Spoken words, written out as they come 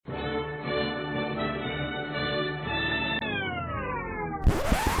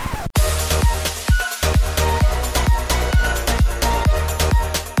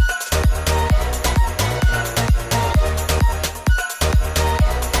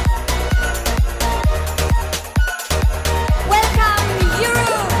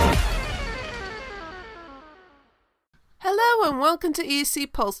welcome to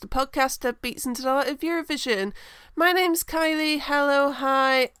ESC Pulse, the podcast that beats into the heart of Eurovision. My name's Kylie, hello,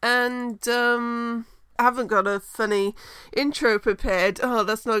 hi, and I haven't got a funny intro prepared. Oh,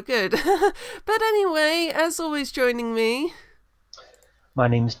 that's not good. But anyway, as always, joining me... My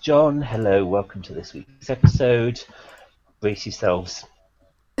name's John, hello, welcome to this week's episode. Brace yourselves.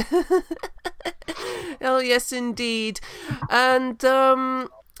 Oh, yes, indeed. And...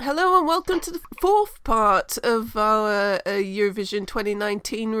 hello and welcome to the fourth part of our Eurovision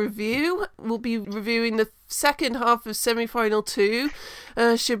 2019 review. We'll be reviewing the second half of semi-final 2.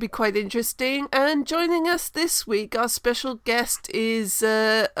 Should be quite interesting. And joining us this week, our special guest is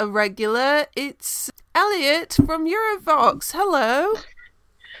a regular. It's Elliot from Eurovoxx. Hello.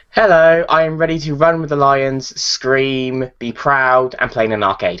 Hello, I am ready to run with the lions, scream, be proud, and play in an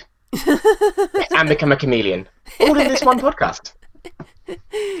arcade. And become a chameleon. All in this one podcast.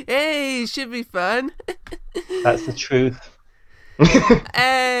 Hey, should be fun. That's the truth.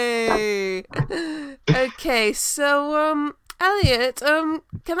 Hey. Okay, so Elliot,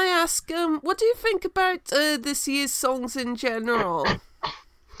 can I ask, what do you think about this year's songs in general?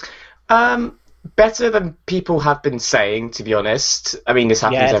 Better than people have been saying, to be honest. I mean, this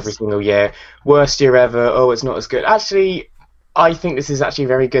happens every single year. Worst year ever. Oh, it's not as good. Actually, I think this is actually a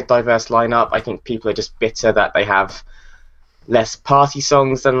very good, diverse lineup. I think people are just bitter that they have less party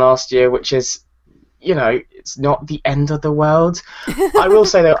songs than last year, which is, you know, it's not the end of the world. I will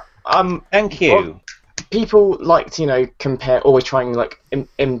say that thank you. People like to, you know, compare, always trying like you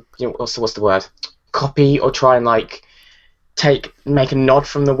know, what's the word, copy, or try and like make a nod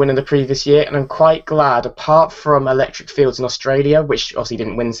from the win of the previous year. And I'm quite glad, apart from Electric Fields in Australia, which obviously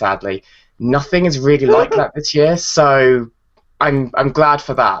didn't win sadly, nothing is really like that this year. So I'm glad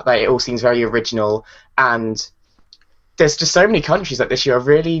for that it all seems very original, and there's just so many countries that this year are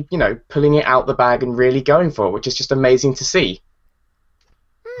really, you know, pulling it out the bag and really going for it, which is just amazing to see.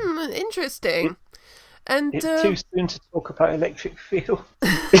 Interesting. And it's too soon to talk about Electric Field.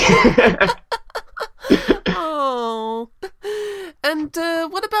 Oh. And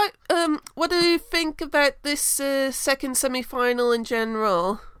what about what do you think about this second semi-final in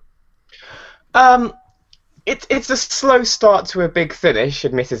general? It's a slow start to a big finish,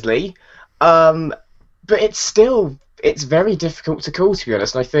 admittedly. But it's very difficult to call, to be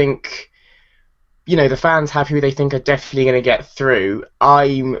honest. And I think, you know, the fans have who they think are definitely going to get through.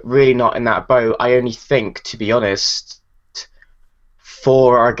 I'm really not in that boat. I only think, to be honest,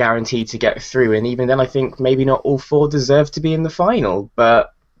 4 are guaranteed to get through. And even then, I think maybe not all 4 deserve to be in the final.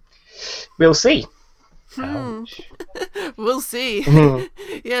 But we'll see. We'll see.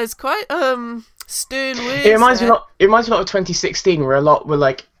 Yeah, it's quite stern words. It reminds me a lot of 2016, where a lot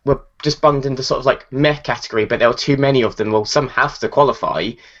were just bunged into sort of like meh category, but there were too many of them. Well, some have to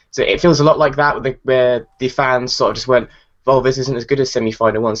qualify, so it feels a lot like that, where the fans sort of just went, "Well, this isn't as good as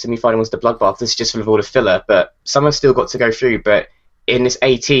semi-final 1. Semi-final 1's the bloodbath. This is just full of all the filler." But some have still got to go through. But in this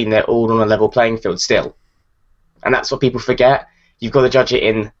 18, they're all on a level playing field still, and that's what people forget. You've got to judge it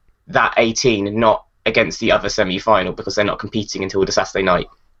in that 18, and not against the other semi-final, because they're not competing until the Saturday night.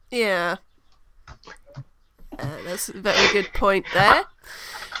 Yeah. That's a very good point there.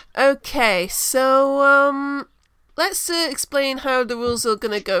 Okay, so let's explain how the rules are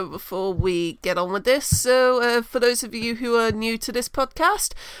going to go before we get on with this. So for those of you who are new to this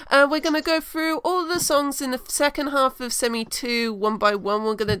podcast, we're going to go through all the songs in the second half of Semi 2 one by one.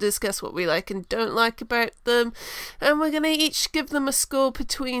 We're going to discuss what we like and don't like about them, and we're going to each give them a score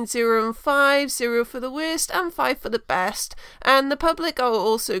between 0 and 5, 0 for the worst and 5 for the best, and the public are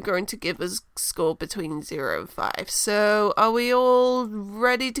also going to give us a score between 0 and 5. So are we all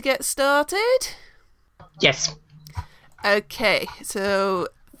ready to get started? Yes. Okay, so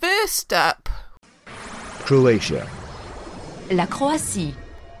first up, Croatia. La Croatie.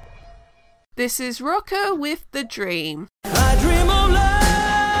 This is Roko with The Dream. I dream of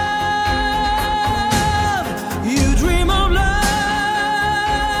love, you dream of love,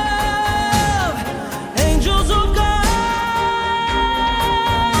 angels of God,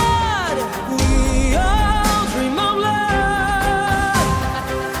 we all dream of love,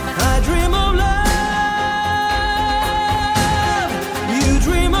 I dream of love, you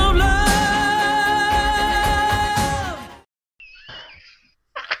dream of love.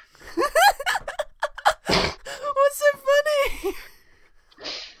 What's so funny?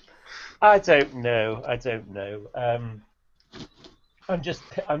 I don't know.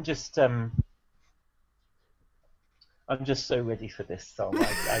 I'm just so ready for this song.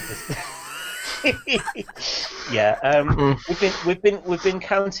 Yeah. We've been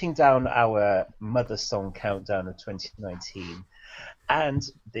counting down our mother song countdown of 2019, and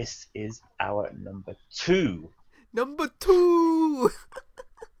this is our number 2. Number 2. Woo!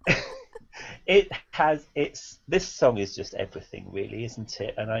 This song is just everything, really, isn't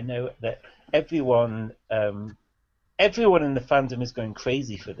it? And I know that everyone in the fandom is going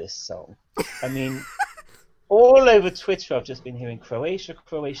crazy for this song. I mean, all over Twitter, I've just been hearing Croatia,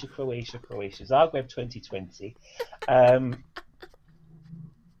 Croatia, Croatia, Croatia, Zagreb 2020.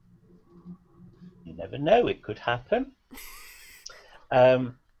 You never know; it could happen.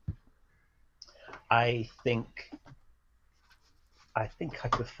 I think I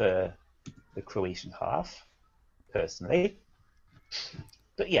prefer the Croatian half, personally.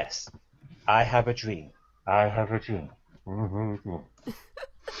 But yes, I have a dream. I have a dream.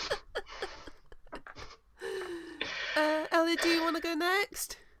 Ellie, do you want to go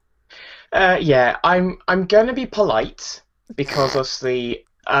next? Yeah, I'm going to be polite because obviously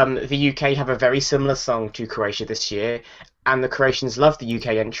the UK have a very similar song to Croatia this year, and the Croatians love the UK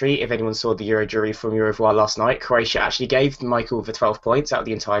entry. If anyone saw the Euro jury from Eurovoxx last night, Croatia actually gave Michael the 12 points out of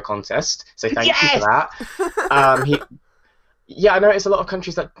the entire contest, so thank you for that. Yeah, I noticed a lot of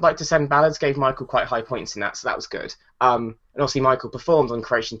countries that like to send ballads gave Michael quite high points in that, so that was good. And obviously Michael performed on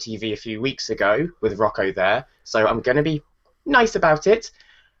Croatian TV a few weeks ago with Roko there, so I'm going to be nice about it.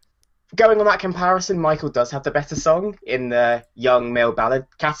 Going on that comparison, Michael does have the better song in the young male ballad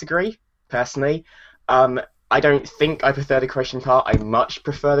category, personally. I don't think I prefer the Croatian part. I much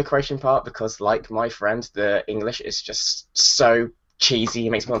prefer the Croatian part because, like my friend, the English is just so cheesy. It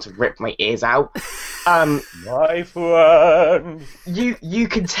makes me want to rip my ears out. My friend! You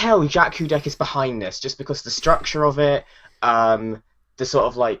can tell Jack Hudek is behind this just because the structure of it, the sort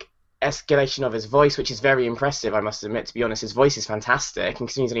of like escalation of his voice, which is very impressive, I must admit, to be honest. His voice is fantastic, and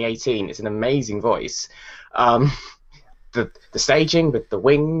considering he's only 18, it's an amazing voice. The staging with the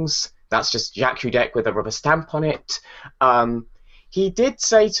wings, that's just Jack Hudek with a rubber stamp on it. He did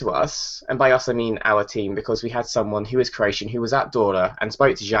say to us, and by us I mean our team, because we had someone who is Croatian who was at Dora and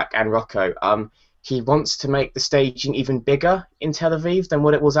spoke to Jack and Roko, he wants to make the staging even bigger in Tel Aviv than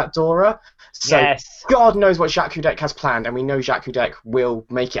what it was at Dora. So yes. God knows what Jack Hudek has planned, and we know Jack Hudek will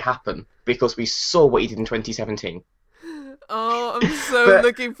make it happen because we saw what he did in 2017. Oh, I'm so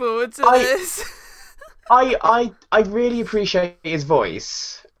looking forward to this. I really appreciate his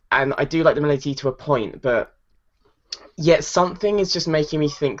voice, and I do like the melody to a point, but yet something is just making me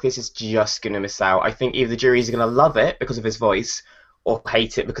think this is just going to miss out. I think either the juries are going to love it because of his voice, or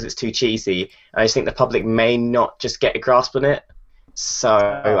hate it because it's too cheesy. I just think the public may not just get a grasp on it. So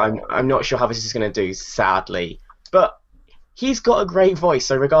I'm not sure how this is going to do, sadly. But he's got a great voice,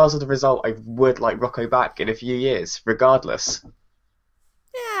 so regardless of the result, I would like Roko back in a few years, regardless.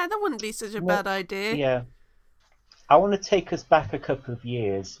 Yeah, that wouldn't be such a bad idea. Yeah. I want to take us back a couple of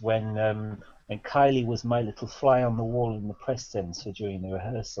years when Kylie was my little fly on the wall in the press centre during the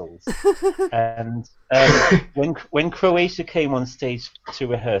rehearsals. And when Croatia came on stage to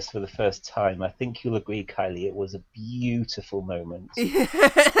rehearse for the first time, I think you'll agree, Kylie, it was a beautiful moment.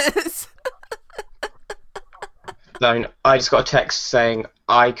 Yes. No, I just got a text saying,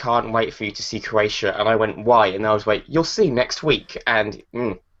 I can't wait for you to see Croatia. And I went, why? And I was like, you'll see next week. And,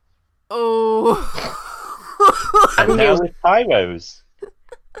 Oh. And now with Pyros.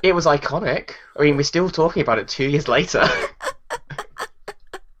 It was iconic. I mean, we're still talking about it 2 years later.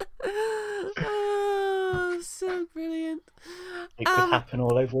 Oh, so brilliant. It could happen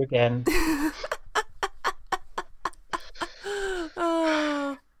all over again.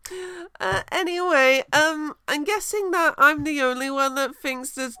 Anyway, I'm guessing that I'm the only one that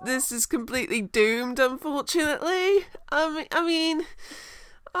thinks that this is completely doomed, unfortunately. I mean...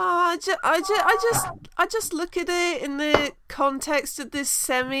 I just look at it in the context of this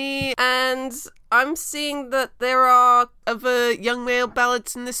semi, and I'm seeing that there are other young male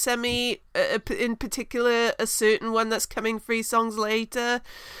ballads in the semi, in particular a certain one that's coming 3 songs later,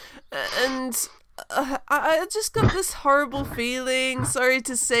 and I just got this horrible feeling, sorry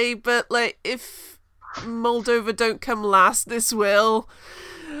to say, but like if Moldova don't come last, this will,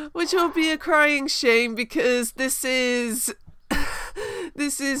 which will be a crying shame because this is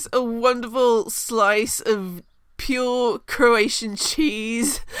a wonderful slice of pure Croatian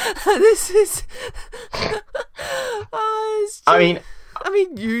cheese. This is... I mean,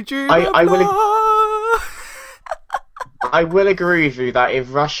 you drew I will agree with you that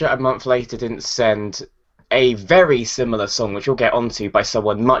if Russia a month later didn't send a very similar song, which we'll get onto, by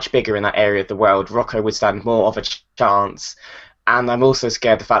someone much bigger in that area of the world, Roko would stand more of a chance. And I'm also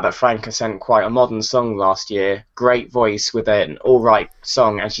scared the fact that Franca sent quite a modern song last year. Great voice with an alright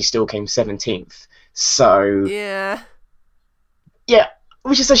song, and she still came 17th. So... Yeah,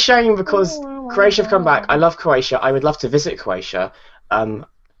 which is a shame because Croatia have come back. I love Croatia. I would love to visit Croatia.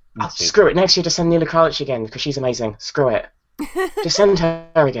 Screw it. Next year, just send Nila Kralic again because she's amazing. Screw it. Just send her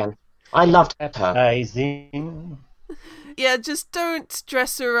again. I loved her. Amazing. Yeah, just don't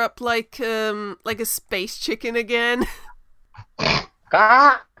dress her up like a space chicken again.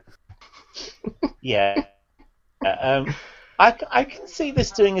 Ah! Yeah. I can see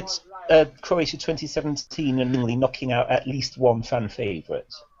this doing a Croatia 2017 and nearly knocking out at least one fan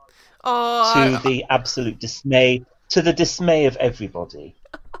favourite. Oh, To the absolute dismay, of everybody.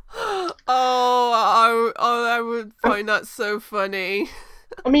 I would find that so funny.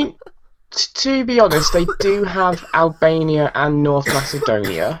 I mean, to be honest, they do have Albania and North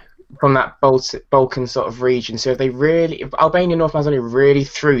Macedonia from that Balkan sort of region. So if Albania and North Macedonia really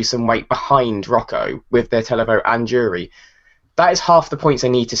threw some weight behind Roko with their televote and jury, that is half the points they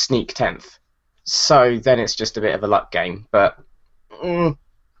need to sneak 10th. So then it's just a bit of a luck game. But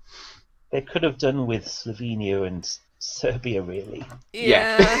They could have done with Slovenia and Serbia, really.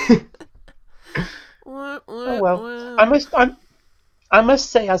 Yeah. Oh well. I must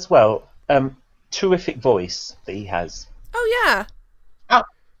say as well, terrific voice that he has. Oh yeah.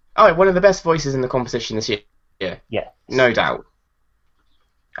 Oh, one of the best voices in the competition this year. Yeah. No doubt.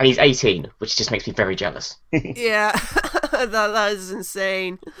 And he's 18, which just makes me very jealous. Yeah. that is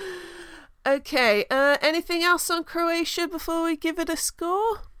insane. Okay, anything else on Croatia before we give it a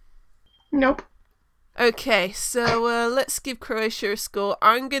score? Nope. Okay, so let's give Croatia a score.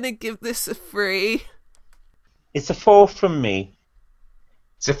 I'm going to give this a 3. It's a 4 from me.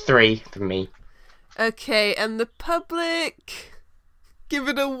 It's a 3 from me. Okay, and the public give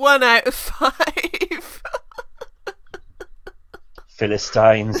it a 1 out of 5.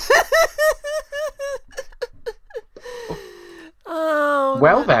 Philistines. Oh,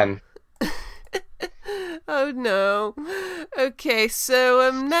 Well then. Oh no. Okay,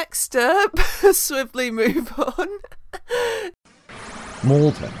 so next up, swiftly move on.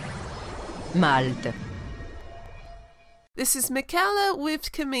 Malta, Malta. This is Michela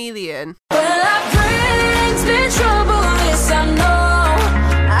with Chameleon. When life brings me trouble, yes I know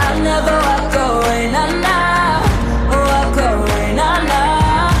I'll never walk away, walk away,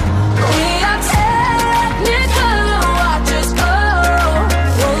 We are technical, watch us go.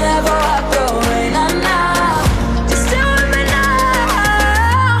 We'll never walk away, Just stay with me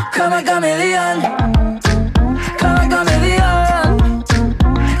now. Come on, chameleon. Come on, chameleon.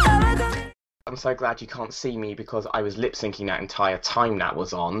 I'm so glad you can't see me because I was lip syncing that entire time that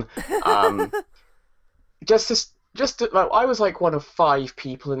was on. I was like one of 5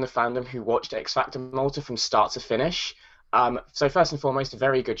 people in the fandom who watched X Factor Malta from start to finish. So first and foremost, a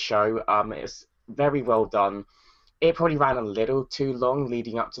very good show. It's very well done. It probably ran a little too long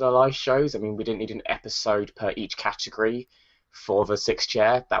leading up to the live shows. I mean, we didn't need an episode per each category for the 6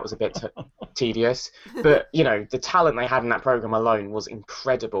 chair. That was a bit tedious. But, you know, the talent they had in that program alone was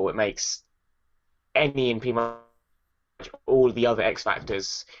incredible. It makes any and pretty much all the other X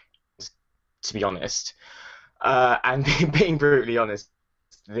Factors, to be honest. And being brutally honest,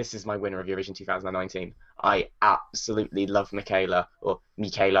 this is my winner of Eurovision 2019. I absolutely love Michela, or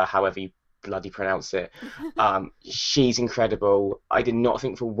Michela, however you bloody pronounce it. She's incredible. I did not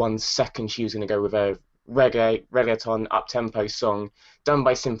think for 1 second she was going to go with a reggaeton up-tempo song done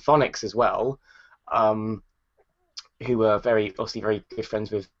by Symphonics as well, who were obviously very good friends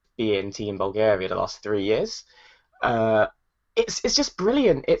with BNT in Bulgaria the last 3 years. It's just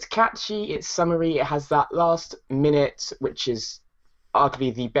brilliant. It's catchy, it's summery, it has that last minute, which is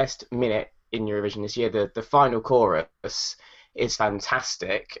arguably the best minute in Eurovision this year. The final chorus is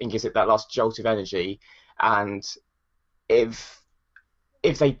fantastic and gives it that last jolt of energy. And if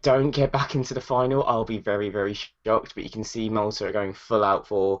they don't get back into the final, I'll be very, very shocked. But you can see Malta are going full out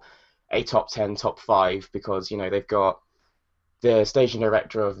for a top 10, top 5 because, you know, they've got the staging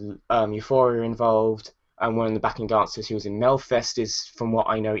director of Euphoria involved, and one of the backing dancers who was in Melfest is, from what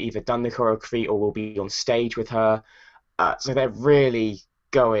I know, either done the choreography or will be on stage with her. So they're really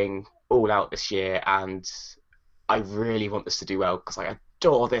going all out this year, and I really want this to do well because I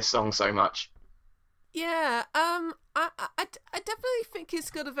adore this song so much. Yeah, I definitely think it's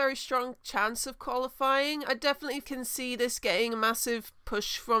got a very strong chance of qualifying. I definitely can see this getting a massive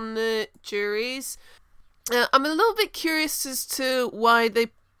push from the juries. I'm a little bit curious as to why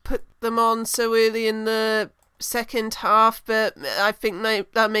they put them on so early in the second half, but I think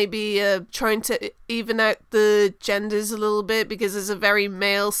that may be trying to even out the genders a little bit because there's a very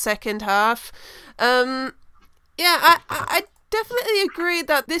male second half. I definitely agree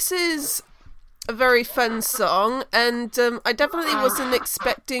that this is a very fun song, and I definitely wasn't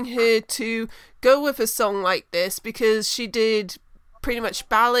expecting her to go with a song like this because she did pretty much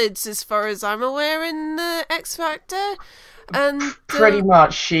ballads as far as I'm aware in X Factor. And pretty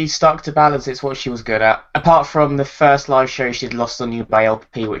much she stuck to ballads. It's what she was good at. Apart from the first live show she did, Lost on You by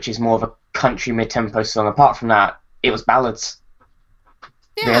LP, which is more of a country mid-tempo song. Apart from that, it was ballads.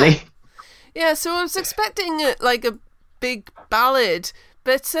 Yeah. Really? Yeah, so I was expecting like a big ballad,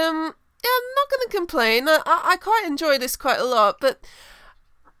 but yeah, I'm not going to complain. I quite enjoy this quite a lot, but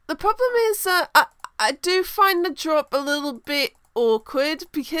the problem is I do find the drop a little bit awkward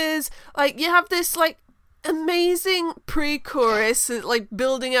because like you have this like amazing pre-chorus like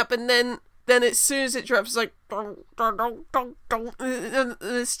building up, and then as soon as it drops, it's like dun, dun, dun, dun, dun, and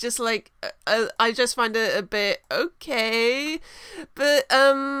it's just like I just find it a bit okay, but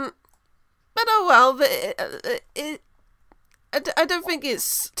oh well. I don't think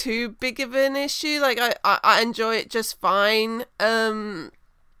it's too big of an issue. Like I enjoy it just fine. It'll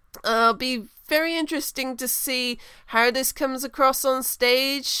be very interesting to see how this comes across on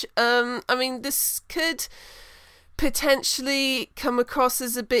stage. I mean, this could potentially come across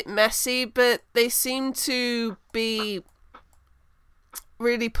as a bit messy, but they seem to be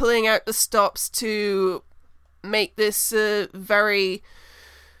really pulling out the stops to make this a very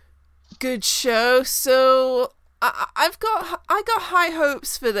good show. So I got high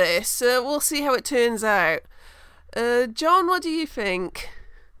hopes for this. We'll see how it turns out. John, what do you think?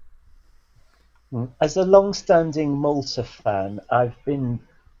 As a long-standing Malta fan, I've been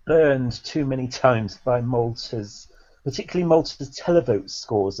burned too many times by particularly Malta's televote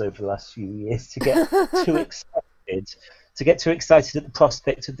scores over the last few years to get too excited at the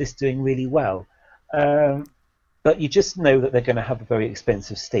prospect of this doing really well. But you just know that they're going to have a very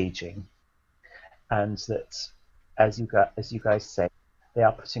expensive staging, and that, as you guys say, they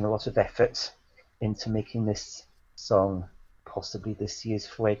are putting a lot of effort into making this song possibly this year's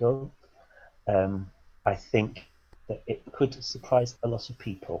Fuego. I think that it could surprise a lot of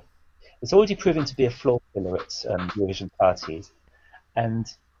people. It's already proven to be a floor filler at Eurovision parties, and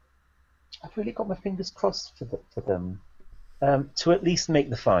I've really got my fingers crossed for them to at least make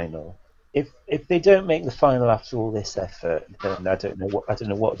the final. If they don't make the final after all this effort, then I don't know what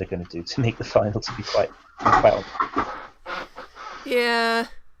they're going to do to make the final. To be quite honest. Yeah.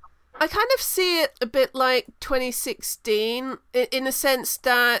 I kind of see it a bit like 2016 in a sense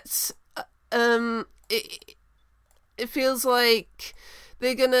that it feels like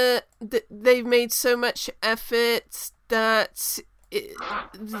they've made so much effort that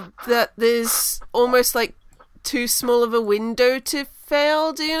there's almost like too small of a window to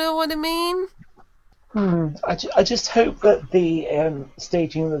fail. Do you know what I mean? I just hope that the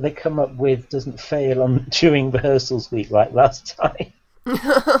staging that they come up with doesn't fail during rehearsals week like last time.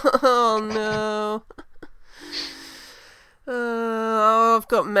 Oh no. I've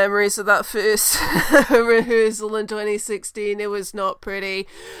got memories of that first rehearsal in 2016. It was not pretty.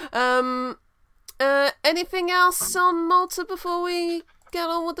 Anything else on Malta before we get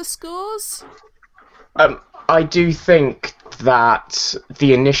on with the scores? I do think that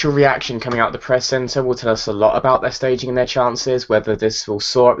the initial reaction coming out of the press centre will tell us a lot about their staging and their chances, whether this will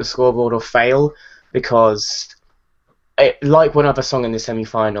soar up the scoreboard or fail, because like one other song in the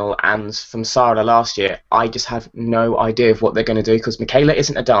semi-final and from Sara last year, I just have no idea of what they're going to do, because Michela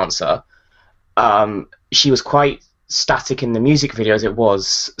isn't a dancer. She was quite static in the music video as it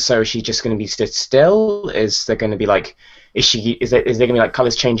was, so is she just going to be stood still? Is there going to be like, is there going to be like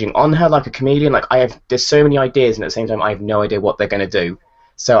colours changing on her like a chameleon? Like there's so many ideas, and at the same time I have no idea what they're going to do.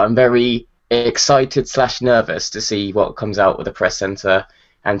 So I'm very excited / nervous to see what comes out with the press centre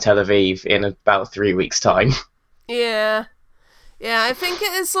and Tel Aviv in about 3 weeks' time. Yeah, I think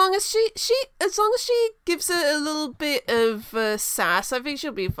as long as she gives it a little bit of sass, I think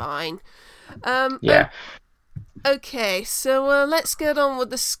she'll be fine. Yeah. Okay, so let's get on with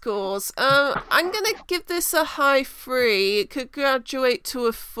the scores. I'm gonna give this a high 3. It could graduate to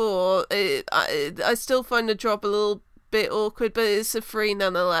a 4. I still find the drop a little bit awkward, but it's a 3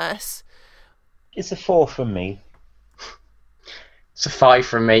 nonetheless. It's a 4 from me. It's a 5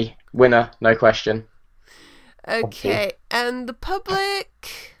 from me. Winner, no question. Okay, and the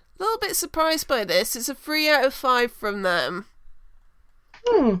public, a little bit surprised by this. It's a 3 out of 5 from them.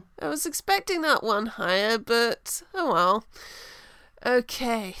 I was expecting that one higher, but oh well.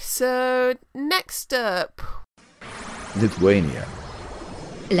 Okay, so next up, Lithuania.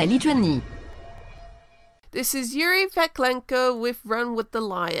 La Lituanie. This is Jurij Veklenko with Run with the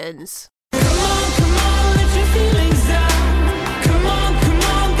Lions. Come on, let your feelings out. Come on,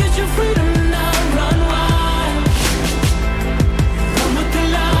 get your freedom now. Run wild. Run with the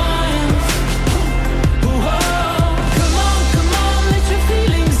lions. Whoa. Come on, let your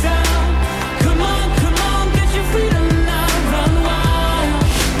feelings out. Come on, get your freedom now. Run wild.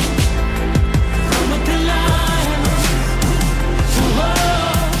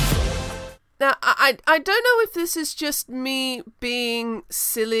 I don't know if this is just me being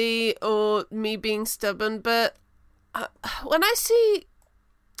silly or me being stubborn, but when I see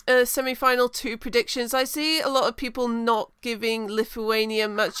semi-final 2 predictions, I see a lot of people not giving Lithuania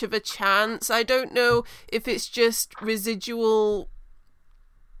much of a chance. I don't know if it's just residual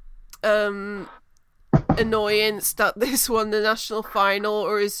annoyance that this won the national final,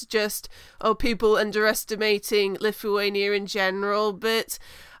 or is just people underestimating Lithuania in general, but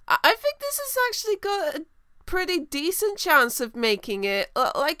I think this has actually got a pretty decent chance of making it.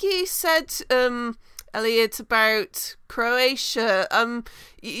 Like you said, Elliot, about Croatia,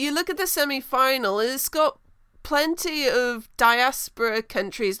 you look at the semi-final, it's got plenty of diaspora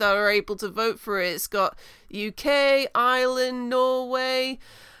countries that are able to vote for it. It's got UK, Ireland, Norway,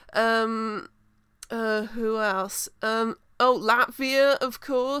 who else? Latvia, of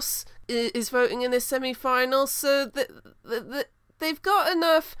course, is voting in the semi-final, so they've got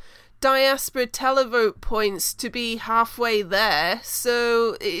enough diaspora televote points to be halfway there,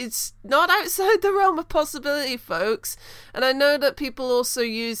 so it's not outside the realm of possibility, folks. And I know that people also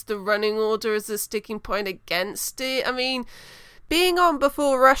use the running order as a sticking point against it. I mean, being on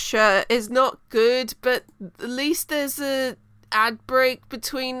before Russia is not good, but at least there's a ad break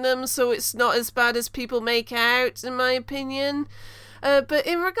between them, so it's not as bad as people make out, in my opinion. But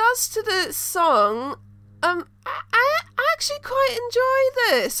in regards to the song, I actually quite enjoy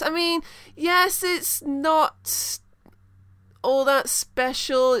this. I mean, yes, it's not all that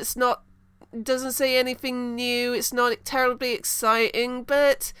special. It doesn't say anything new. It's not terribly exciting,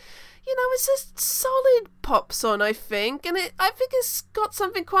 but it's a solid pop song, I think, and I think it's got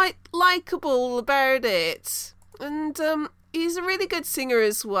something quite likable about it. And he's a really good singer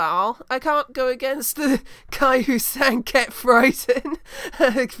as well. I can't go against the guy who sang Get Frightened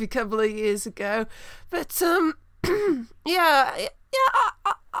a couple of years ago. But, yeah,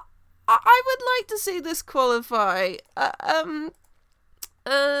 I would like to see this qualify.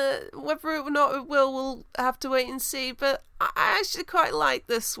 Whether or not it will, we'll have to wait and see. But I actually quite like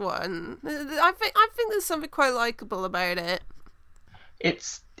this one. I think there's something quite likable about it.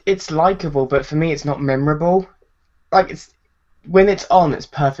 It's likable, but for me, it's not memorable. Like, when it's on, it's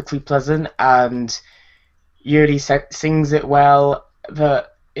perfectly pleasant, and Jurij sings it well,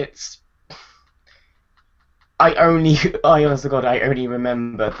 but it's... I honest to God, I only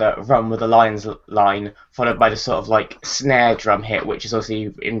remember the Run with the Lions line, followed by the sort of, like, snare drum hit, which is also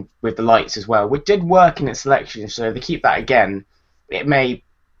in with the lights as well, which did work in its selection, so if they keep that again, it may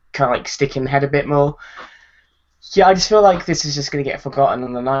kind of, like, stick in the head a bit more. Yeah, I just feel like this is just going to get forgotten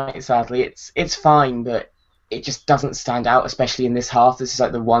on the night, sadly. It's fine, but it just doesn't stand out, especially in this half. This is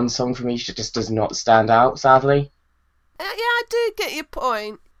like the one song for me that just does not stand out, sadly. Yeah, I do get your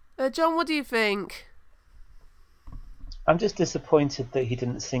point. John, what do you think? I'm just disappointed that he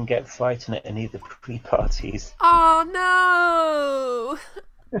didn't sing Get Frightened at any of the pre-parties. Oh,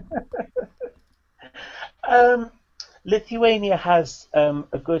 no! Lithuania has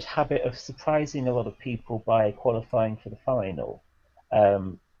a good habit of surprising a lot of people by qualifying for the final.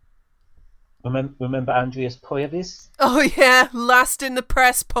 Remember Andrius Pojavis? Oh yeah, last in the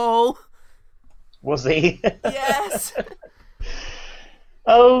press poll. Was he? Yes.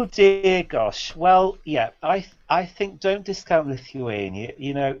 Oh dear gosh. Well, yeah, I think don't discount Lithuania.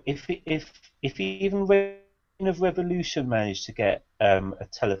 If even Reign of Revolution managed to get a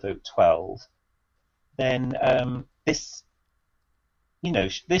televote 12, then this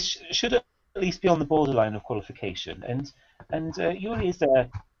should at least be on the borderline of qualification. And Yuri is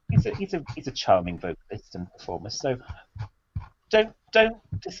he's a charming vocalist and performer. So don't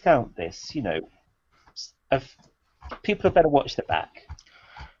discount this. People had better watch their back.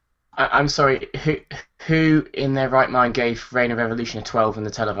 I'm sorry. Who in their right mind gave Reign of Revolution a 12 in the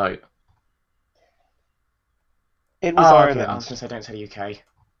televote? It was Ireland. Okay. I was going to say, don't say the UK.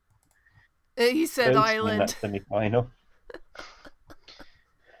 He said Ireland. That semi-final.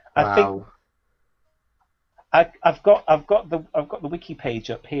 Wow. I think I've got the wiki page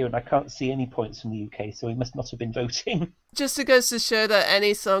up here, and I can't see any points from the UK, so he must not have been voting. Just to goes to show that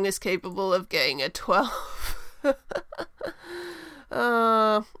any song is capable of getting a 12.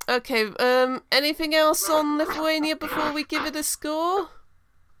 Okay. Anything else on Lithuania before we give it a score?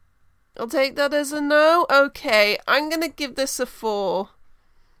 I'll take that as a no. Okay, I'm gonna give this a 4.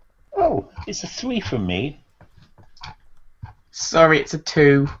 Oh, it's a 3 from me. Sorry, it's a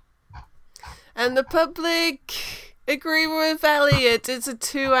 2. And the public agree with Elliot. It's a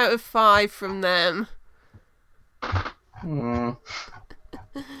 2 out of 5 from them.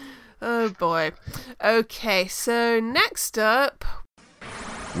 Oh boy. Okay, so next up...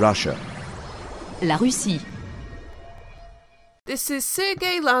 Russia. La Russie. This is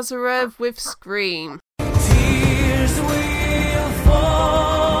Sergey Lazarev with Scream. Tears will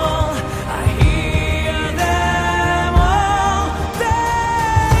fall. I hear them all.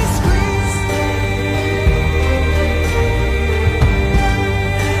 They scream.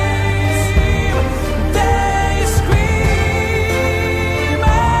 They scream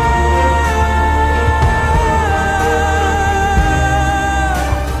out.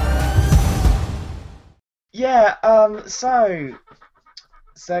 Yeah, so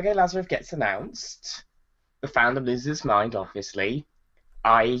Sergey Lazarev gets announced. The fandom loses its mind, obviously.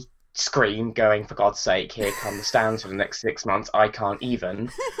 I scream, going, for God's sake, here come the stands for the next 6 months. I can't even.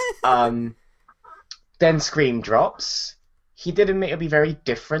 Then Scream drops. He did admit it'll be very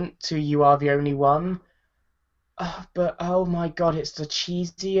different to You Are the Only One. But, oh my God, it's the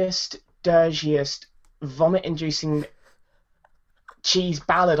cheesiest, dirgiest, vomit-inducing cheese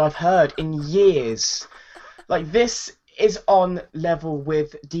ballad I've heard in years. Like, this is on level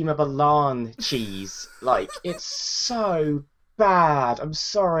with Dima Bilan cheese. Like, it's so bad. I'm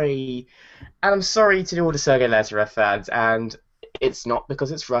sorry. And I'm sorry to all the Sergey Lazarev fans, and it's not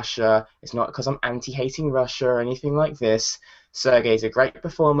because it's Russia. It's not because I'm anti-hating Russia or anything like this. Sergey's a great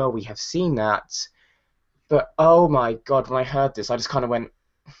performer. We have seen that. But, oh my God, when I heard this, I just kind of went,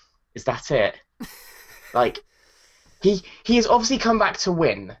 is that it? Like, he has obviously come back to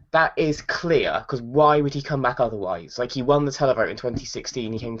win. That is clear, because why would he come back otherwise? Like, he won the televote in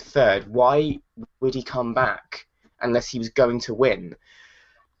 2016, he came third. Why would he come back unless he was going to win?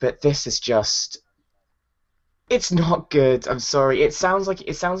 But this is just... It's not good, I'm sorry. It sounds like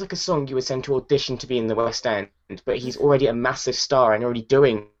a song you would send to audition to be in the West End, but he's already a massive star and already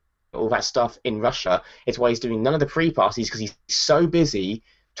doing all that stuff in Russia. It's why he's doing none of the pre-parties, because he's so busy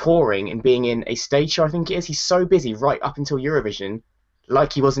touring and being in a stage show, I think it is. He's so busy right up until Eurovision,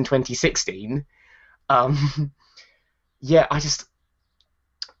 like he was in 2016. Yeah, I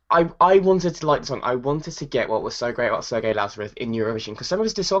wanted to like the song. I wanted to get what was so great about Sergey Lazarev in Eurovision, because some of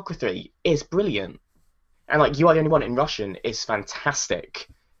his discography is brilliant. And like You Are the Only One in Russian is fantastic.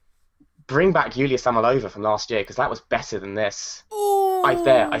 Bring back Yulia Samalova from last year, because that was better than this.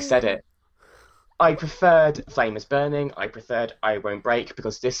 I said it. I preferred Flame is Burning, I preferred I Won't Break,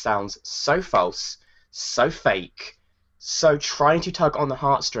 because this sounds so false, so fake, so trying to tug on the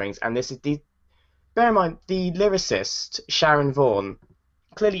heartstrings, and this is bear in mind, the lyricist, Sharon Vaughan,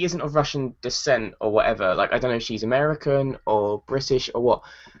 clearly isn't of Russian descent or whatever. Like, I don't know if she's American or British or what,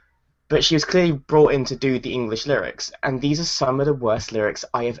 but she was clearly brought in to do the English lyrics, and these are some of the worst lyrics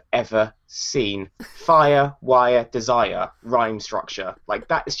I have ever seen. Fire, wire, desire, rhyme structure. Like,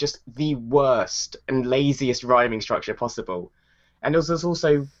 that is just the worst and laziest rhyming structure possible. And there's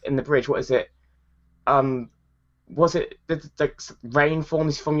also, in the bridge, what is it? Was it the rain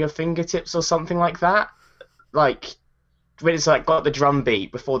forms from your fingertips or something like that? Like, when it's like got the drum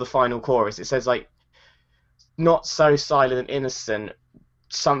beat before the final chorus, it says like, not so silent and innocent,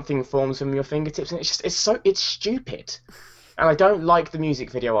 something forms from your fingertips, and it's stupid. And I don't like the music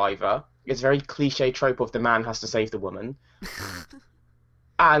video either. It's a very cliche trope of the man has to save the woman.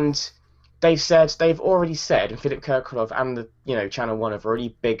 And they've already said, and Philip Kirkorov and the Channel 1 have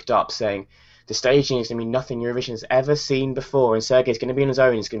already bigged up saying the staging is going to be nothing Eurovision has ever seen before, and Sergey's going to be on his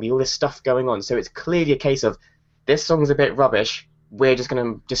own, there's going to be all this stuff going on. So it's clearly a case of, this song's a bit rubbish, we're just going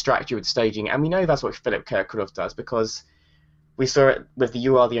to distract you with staging. And we know that's what Philip Kirkorov does, because we saw it with the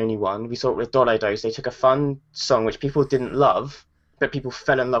You Are the Only One. We saw it with Doledos. They took a fun song which people didn't love, but people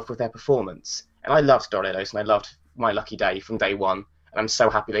fell in love with their performance. And I loved Doledos, and I loved My Lucky Day from day one. And I'm so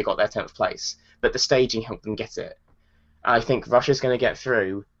happy they got their 10th place. But the staging helped them get it. And I think Russia's going to get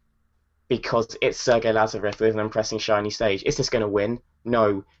through because it's Sergey Lazarev with an impressive, shiny stage. Is this going to win?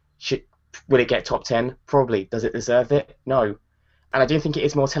 No. Will it get top 10? Probably. Does it deserve it? No. And I do think it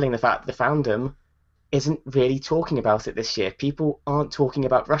is more telling the fact that the fandom isn't really talking about it this year. People aren't talking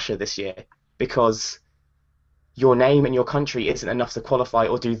about Russia this year because your name and your country isn't enough to qualify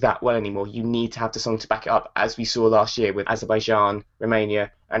or do that well anymore. You need to have the song to back it up, as we saw last year with Azerbaijan, Romania,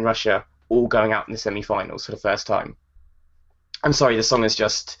 and Russia all going out in the semi-finals for the first time. I'm sorry, the song is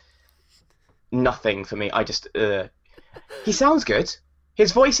just nothing for me. He sounds good.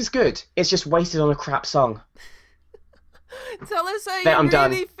 His voice is good. It's just wasted on a crap song. Tell us how I'm you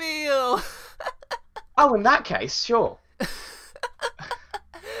done. really feel. Oh, in that case, sure.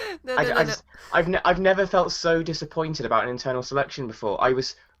 No. I've never felt so disappointed about an internal selection before. I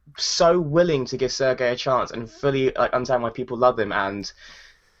was so willing to give Sergey a chance and fully understand why people love him, and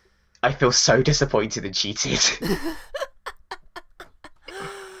I feel so disappointed and cheated.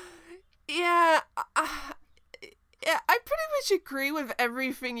 Yeah, I pretty much much agree with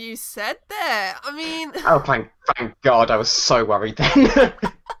everything you said there. I mean... Oh, thank God, I was so worried then.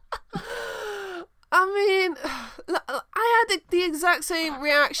 I mean, I had the exact same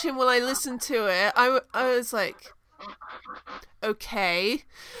reaction when I listened to it. I was like, okay.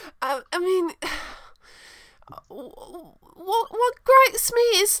 I mean, what gripes me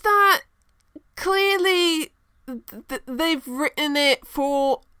is that clearly they've written it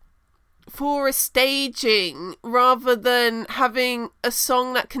for a staging rather than having a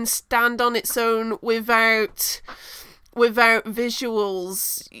song that can stand on its own without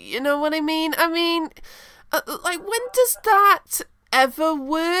visuals. You know what I mean? I mean, like, when does that ever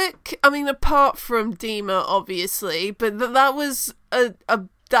work? I mean, apart from Dima, obviously, but that was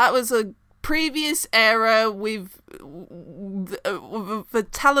a previous era. We've the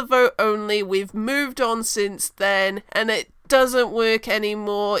televote only. We've moved on since then, and it doesn't work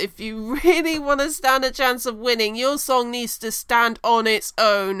anymore. If you really want to stand a chance of winning, your song needs to stand on its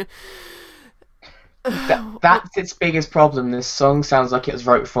own. That's its biggest problem. This song sounds like it was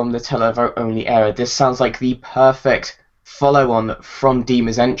wrote from the televote only era. This sounds like the perfect follow-on from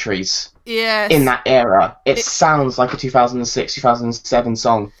Dima's entries. Yes. In that era. It sounds like a 2006, 2007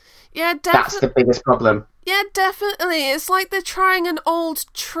 song. Yeah, That's the biggest problem. Yeah, definitely. It's like they're trying an old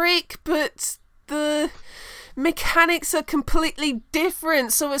trick, but the mechanics are completely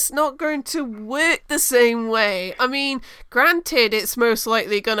different, so it's not going to work the same way. I mean, granted, it's most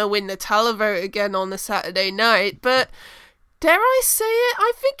likely going to win the televote again on the Saturday night, but dare I say it,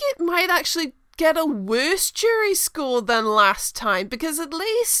 I think it might actually get a worse jury score than last time, because at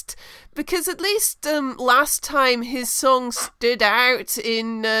least last time his song stood out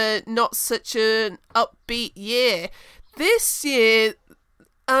in not such an upbeat year. This year,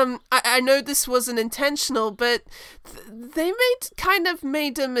 I know this wasn't intentional, but they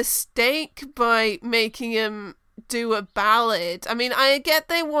made a mistake by making him do a ballad. I mean, I get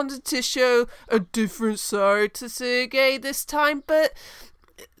they wanted to show a different side to Sergey this time, but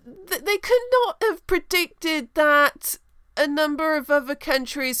they could not have predicted that a number of other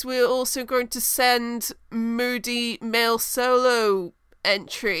countries were also going to send moody male solo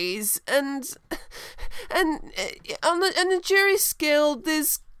entries, and on the jury scale,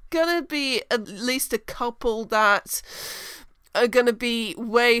 there's gonna be at least a couple that are gonna be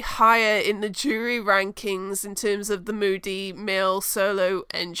way higher in the jury rankings in terms of the moody male solo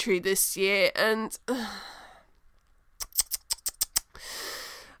entry this year, and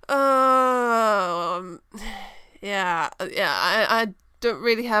I don't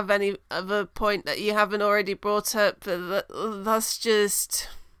really have any other point that you haven't already brought up, but that's just...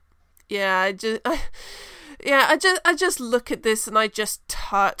 I just look at this and I just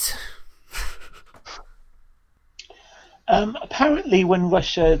tut. Apparently, when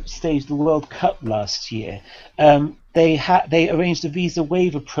Russia staged the World Cup last year, they arranged a visa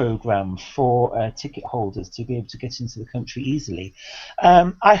waiver program for ticket holders to be able to get into the country easily.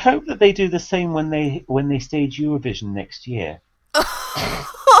 I hope that they do the same when they stage Eurovision next year.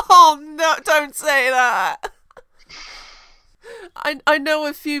 Oh no! Don't say that. I know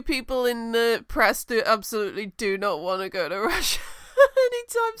a few people in the press that absolutely do not want to go to Russia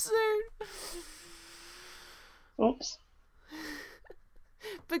anytime soon. Oops.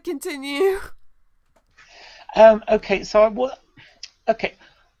 But continue. Okay,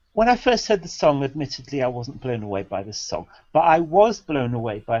 when I first heard the song, admittedly, I wasn't blown away by the song, but I was blown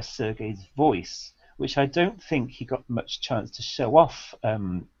away by Sergey's voice, which I don't think he got much chance to show off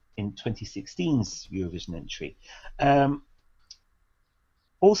in 2016's Eurovision entry.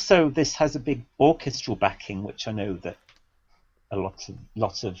 Also, this has a big orchestral backing, which I know that a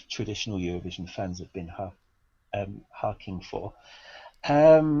lot of traditional Eurovision fans have been harking for.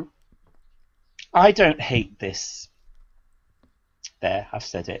 I don't hate this. There, I've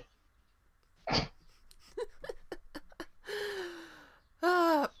said it.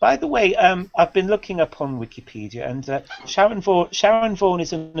 By the way, I've been looking up on Wikipedia, and Sharon Vaughan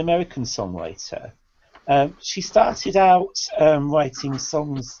is an American songwriter. She started out writing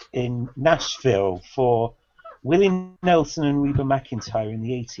songs in Nashville for Willie Nelson and Reba McEntire in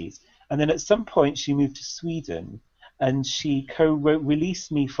the 80s. And then at some point she moved to Sweden, and she co-wrote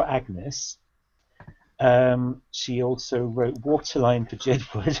Release Me for Agnes. She also wrote Waterline for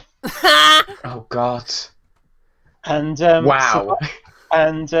Jedward. Oh, God. And wow.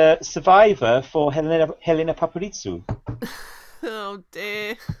 Survivor for Helena Paparizou. Oh,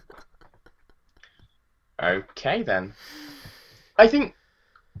 dear. Okay, then. I think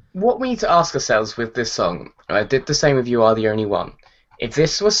what we need to ask ourselves with this song, and I did the same with You Are the Only One, if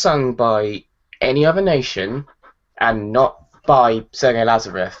this was sung by any other nation and not by Sergey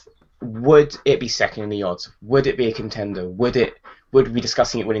Lazarev, would it be second in the odds? Would it be a contender? Would we be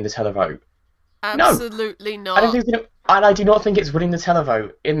discussing it winning the televote? Absolutely No. not. I don't think and I do not think it's winning the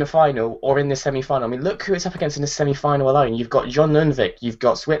televote in the final or in the semi-final. I mean, look who it's up against in the semi-final alone. You've got John Lundvik, you've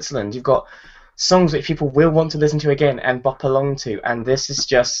got Switzerland, you've got songs which people will want to listen to again and bop along to, and this is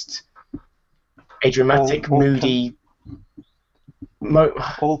just a dramatic, moody.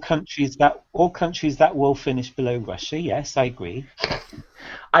 All countries that will finish below Russia. Yes, I agree.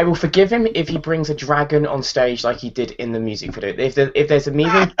 I will forgive him if he brings a dragon on stage like he did in the music video. If there's a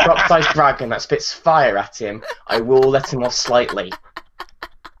medium drop-sized dragon that spits fire at him, I will let him off slightly.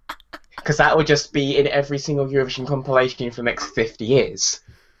 Because that will just be in every single Eurovision compilation for the next 50 years.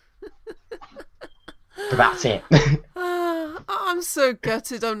 But that's it. I'm so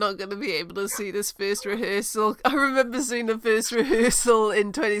gutted I'm not going to be able to see this first rehearsal. I remember seeing the first rehearsal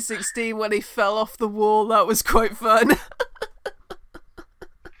in 2016 when he fell off the wall. That was quite fun.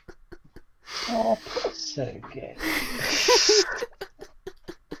 Oh, poor Sergey.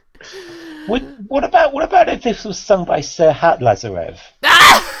 What about if this was sung by Sir Lazarev?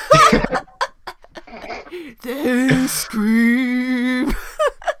 They scream.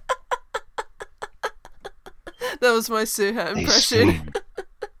 That was my Sir Hat impression.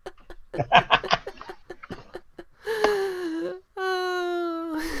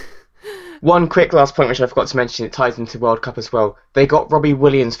 One quick last point which I forgot to mention, it ties into World Cup as well. They got Robbie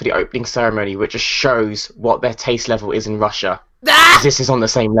Williams for the opening ceremony, which just shows what their taste level is in Russia. This is on the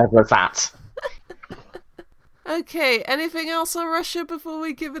same level as that. Okay, anything else on Russia before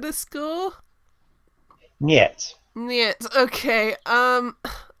we give it a score? Niet. Okay.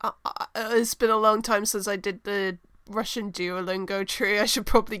 It's been a long time since I did the Russian Duolingo tree. I should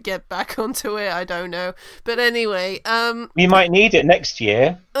probably get back onto it. I don't know, but anyway, we might need it next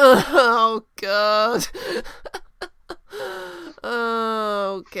year. Oh God.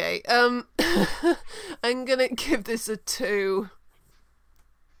 Okay. I'm gonna give this a 2.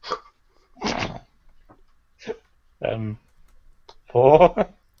 4.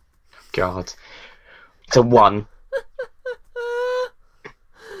 God, it's a 1.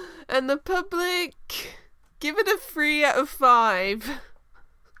 And the public give it a 3 out of 5.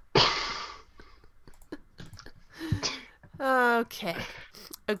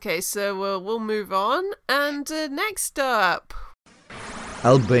 Okay, so we'll move on. And next up,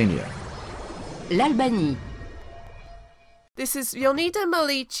 Albania. L'Albanie. This is Jonida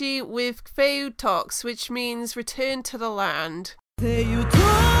Maliqi with Ktheju tokës, which means return to the land.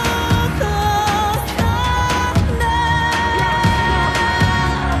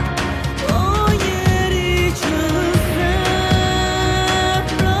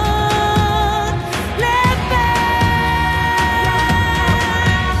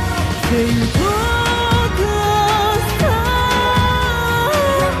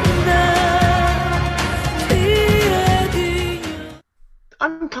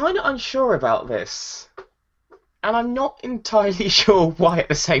 I'm kind of unsure about this, and I'm not entirely sure why at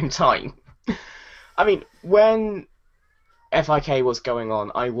the same time. I mean, when FIK was going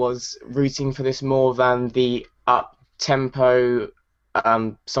on, I was rooting for this more than the up-tempo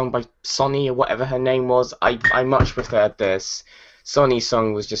song by Sonny, or whatever her name was. I much preferred this. Sonny's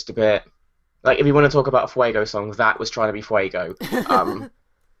song was just a bit... Like, if you want to talk about a Fuego song, that was trying to be Fuego.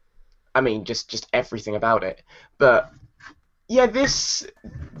 I mean, just everything about it. But... yeah, this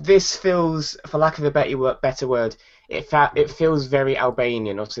feels, for lack of a better word, it feels very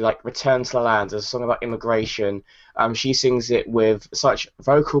Albanian. Obviously, like Return to the Land, a song about immigration. She sings it with such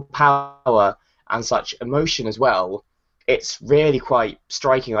vocal power and such emotion as well. It's really quite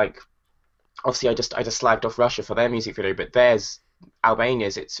striking. Like, obviously, I just slagged off Russia for their music video, but there's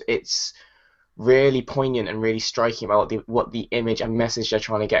Albania's. It's really poignant and really striking about what the image and message they're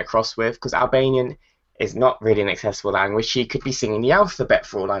trying to get across with. Because Albanian is not really an accessible language. She could be singing the alphabet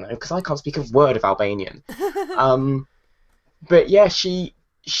for all I know, because I can't speak a word of Albanian. But yeah, she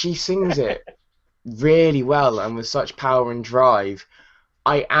sings it really well and with such power and drive.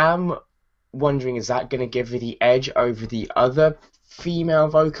 I am wondering, is that going to give her the edge over the other female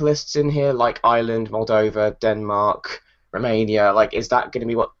vocalists in here, like Ireland, Moldova, Denmark, Romania? Like, is that going to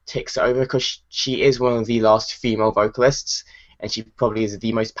be what ticks it over? Because she is one of the last female vocalists, and she probably is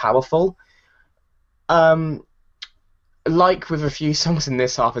the most powerful. Like with a few songs in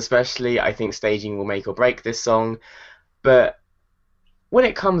this half especially, I think staging will make or break this song, but when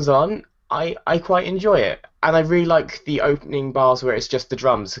it comes on, I quite enjoy it, and I really like the opening bars where it's just the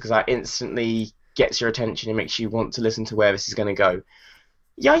drums, because that instantly gets your attention and makes you want to listen to where this is going to go.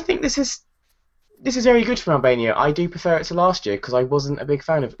 Yeah, I think this is very good for Albania. I do prefer it to last year, because I wasn't a big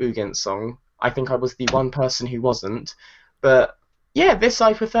fan of Ugent's song. I think I was the one person who wasn't, but Yeah, this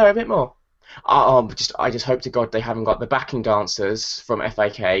I prefer a bit more. I just hope to God they haven't got the backing dancers from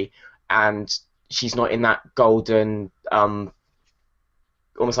FAK, and she's not in that golden,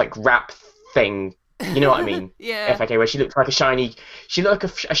 almost like rap thing. You know what I mean? Yeah. FAK, where she looked like a shiny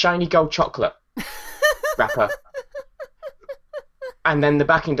gold chocolate rapper. And then the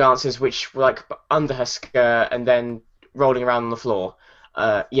backing dancers, which were like under her skirt and then rolling around on the floor.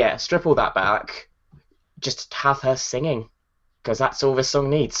 Yeah, strip all that back. Just have her singing, because that's all this song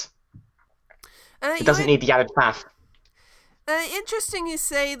needs. It doesn't need the added faff. Interesting you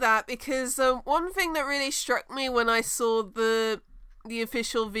say that, because one thing that really struck me when I saw the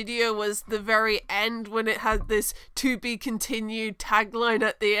official video was the very end, when it had this "to be continued" tagline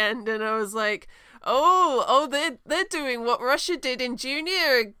at the end, and I was like, oh, they're doing what Russia did in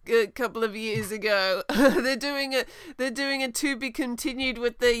Junior a couple of years ago. they're doing a "to be continued"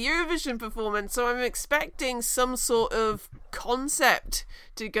 with the Eurovision performance. So I'm expecting some sort of concept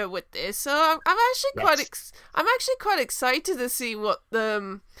to go with this. So I'm actually quite excited to see what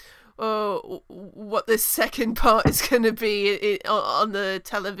this second part is going to be on the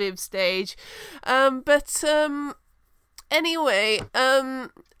Tel Aviv stage. Anyway,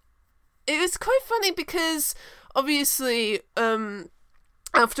 it was quite funny because obviously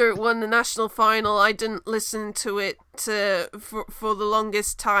after it won the national final, I didn't listen to it for the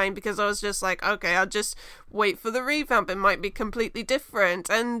longest time, because I was just like, okay, I'll just wait for the revamp. It might be completely different.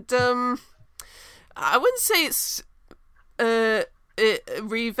 And I wouldn't say it's a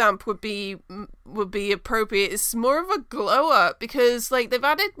revamp would be appropriate. It's more of a glow up, because like they've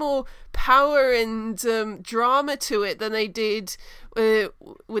added more power and drama to it than they did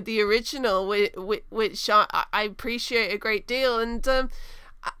with the original, which I appreciate a great deal. And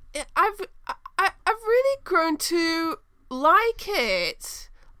I've really grown to like it.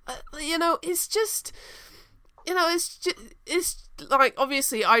 It's just, it's like,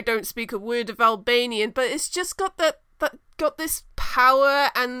 obviously I don't speak a word of Albanian, but it's just got got this power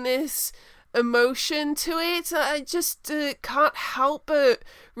and this emotion to it. I just can't help but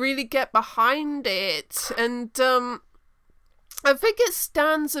really get behind it, and I think it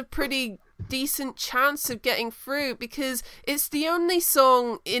stands a pretty decent chance of getting through, because it's the only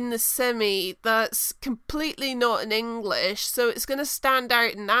song in the semi that's completely not in English, so it's going to stand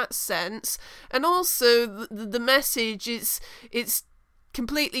out in that sense. And also the message it's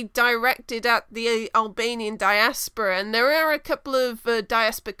completely directed at the Albanian diaspora, and there are a couple of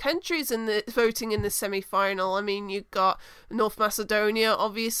diaspora countries voting in the semi-final. I mean, you've got North Macedonia,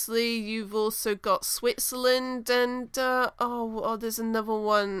 obviously. You've also got Switzerland, and there's another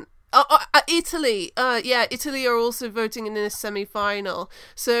one. Italy. Italy are also voting in the semi-final.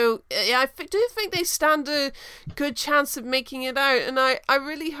 So I do think they stand a good chance of making it out, and I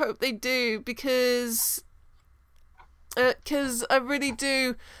really hope they do, because I really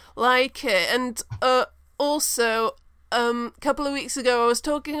do like it. And also, a couple of weeks ago I was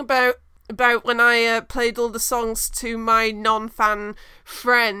talking about when I played all the songs to my non-fan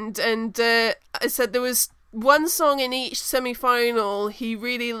friend, and I said there was one song in each semi-final he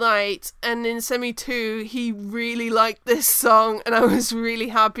really liked, and in semi-2 he really liked this song, and I was really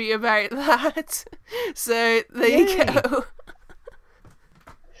happy about that. So there you go.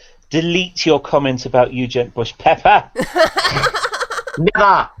 Delete your comment about Eugen Bush Pepper.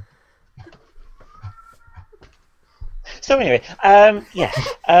 Never. So anyway,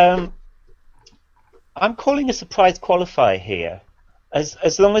 I'm calling a surprise qualifier here,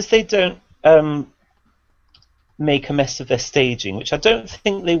 as long as they don't make a mess of their staging, which I don't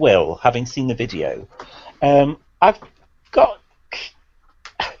think they will, having seen the video. I've got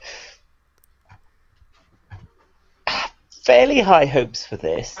fairly high hopes for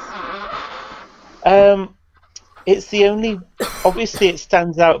this. It's the only, obviously it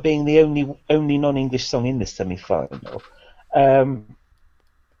stands out being the only non-English song in the semi-final.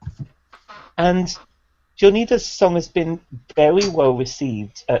 And Jonida's song has been very well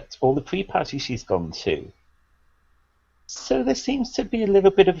received at all the pre-parties she's gone to. So there seems to be a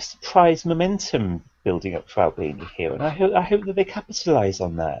little bit of a surprise momentum building up for Albania here, and I hope that they capitalise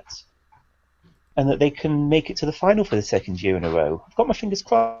on that, and that they can make it to the final for the second year in a row. I've got my fingers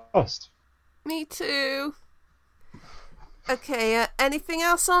crossed. Me too. Okay, anything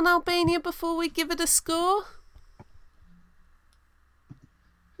else on Albania before we give it a score?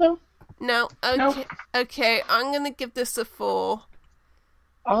 No. Okay. No. Okay, I'm gonna give this a 4.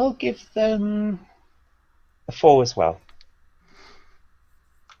 I'll give them a 4 as well.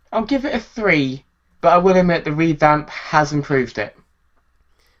 I'll give it a 3, but I will admit the revamp has improved it.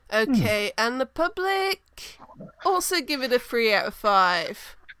 Okay, and the public also give it a 3 out of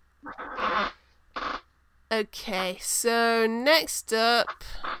 5. Okay, so next up...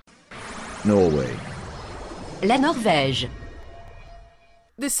 Norway. La Norvège.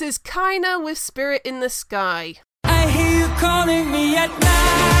 This is KEiiNO with Spirit in the Sky. I hear you calling me at night.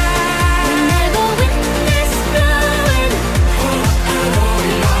 When the wind is blowing,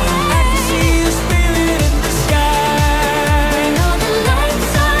 I can see your spirit in the sky. When all the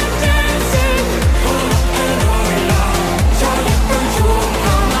lights are dancing,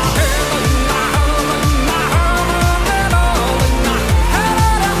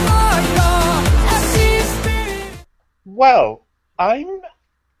 I see your spirit. Well, I'm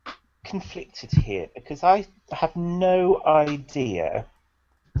conflicted here because I have no idea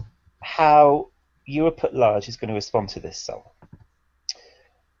how Europe at large is going to respond to this song.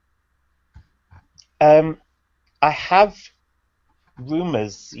 I have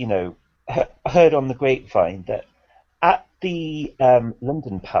rumours, heard on the grapevine that at the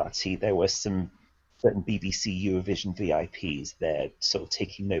London party there were some certain BBC Eurovision VIPs there sort of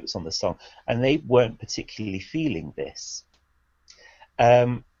taking notes on the song, and they weren't particularly feeling this.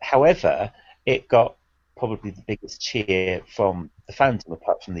 However, it got probably the biggest cheer from the fandom,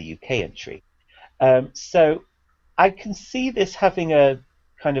 apart from the UK entry. So I can see this having a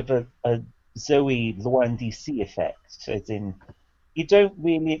kind of a Zoe Luan-DC effect, as in you don't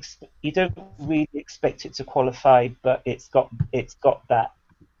really expect it to qualify, but it's got that.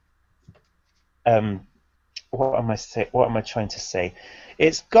 What am I trying to say?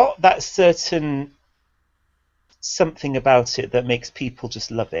 It's got that certain something about it that makes people just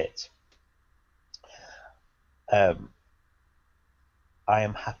love it. I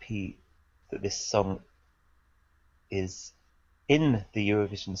am happy that this song is in the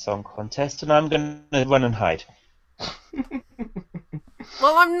Eurovision Song Contest, and I'm going to run and hide.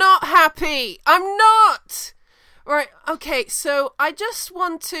 Well, I'm not happy. I'm not! Right, okay, so I just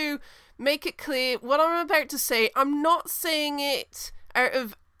want to make it clear what I'm about to say. I'm not saying it out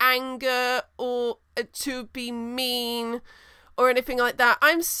of anger or to be mean or anything like that.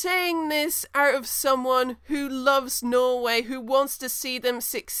 I'm saying this out of someone who loves Norway, who wants to see them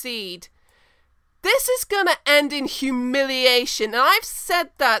succeed. This is going to end in humiliation. And I've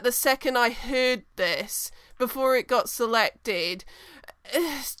said that the second I heard this, before it got selected.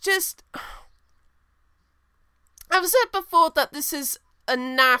 It's just... I've said before that this is a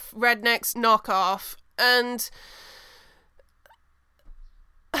naff rednecks knockoff, and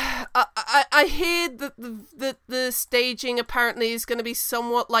I hear that the staging apparently is going to be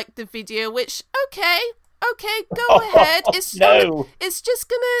somewhat like the video, which, okay, go ahead. It's just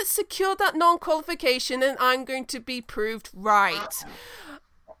going to secure that non-qualification, and I'm going to be proved right.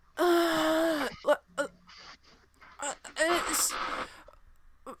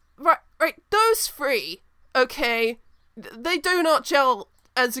 Right, those three, okay, they do not gel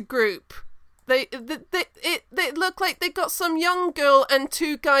as a group. They look like they got some young girl and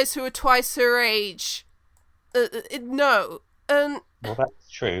two guys who are twice her age. No. Well, that's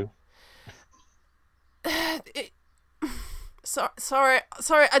true. Sorry,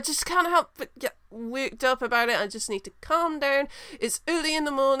 I just can't help but get worked up about it. I just need to calm down. It's early in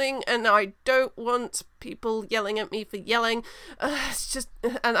the morning and I don't want people yelling at me for yelling. It's just,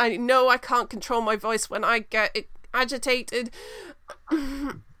 and I know I can't control my voice when I get agitated.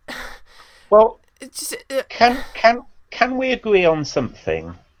 Well, it's just, can we agree on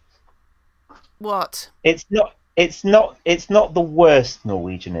something? What? It's not the worst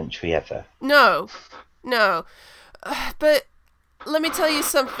Norwegian entry ever. No. But let me tell you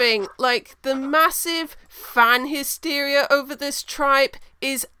something. Like, the massive fan hysteria over this tribe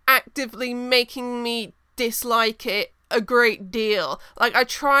is actively making me dislike it a great deal. Like, I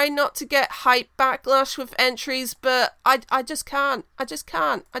try not to get hype backlash with entries, but I just can't. I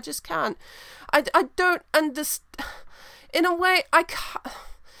don't understand. In a way, I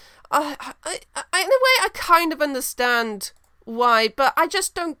kind of understand why, but I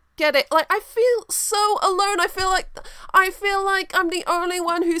just don't get it. Like, I feel so alone. I feel like I'm the only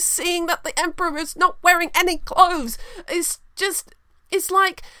one who's seeing that the emperor is not wearing any clothes. It's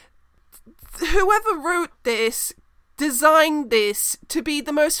like whoever wrote this designed this to be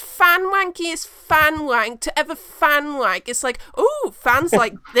the most fan-wankiest fan-wank to ever fan-wank. It's like, oh, fans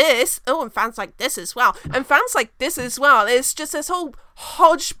like this. Oh, and fans like this as well. And fans like this as well. It's just this whole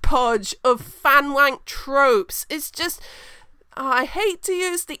hodgepodge of fan-wank tropes. It's just... I hate to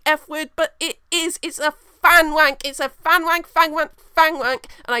use the F word, but it's a fan-wank. It's a fan-wank, fan-wank.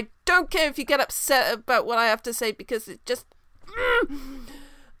 And I don't care if you get upset about what I have to say, because it just...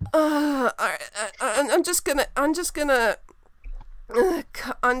 I'm just gonna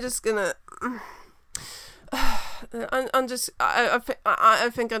I'm just. I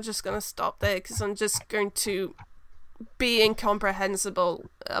think I'm just gonna stop there because I'm just going to be incomprehensible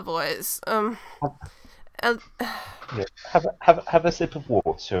otherwise. Yeah. Have a sip of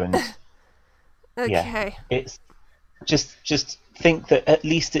water and Okay. yeah, it's just think that at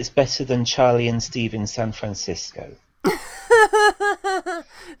least it's better than Charlie and Steve in San Francisco.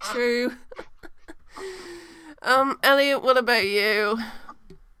 True. Elliot, what about you?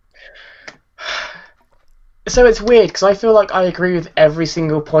 So it's weird because I feel like I agree with every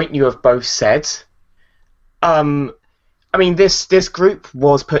single point you have both said. I mean, this group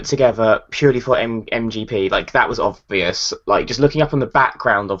was put together purely for MGP. Like, that was obvious. Like, just looking up on the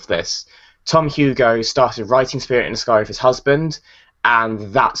background of this, Tom Hugo started writing Spirit in the Sky with his husband, and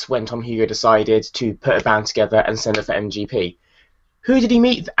that's when Tom Hugo decided to put a band together and send it for MGP. Who did he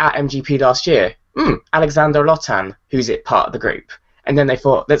meet at MGP last year? Alexander Lotan, who's part of the group. And then they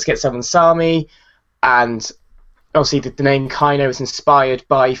thought, let's get someone Sami, and obviously the name KEiiNO is inspired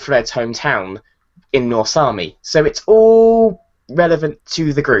by Fred's hometown in North Sami. So it's all relevant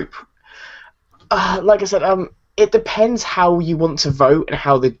to the group. Like I said, it depends how you want to vote and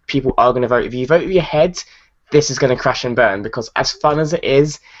how the people are going to vote. If you vote with your head, this is going to crash and burn, because as fun as it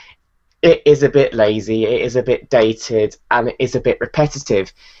is a bit lazy, it is a bit dated, and it is a bit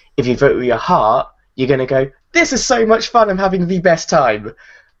repetitive. If you vote with your heart, you're going to go, this is so much fun, I'm having the best time.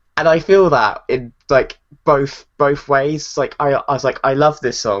 And I feel that in like both ways. Like I was like, I love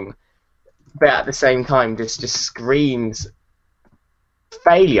this song, but at the same time, this just screams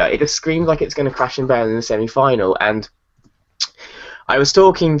failure. It just screams like it's going to crash and burn in the semi-final. And I was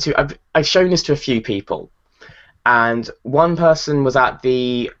talking to, I've shown this to a few people, and one person was at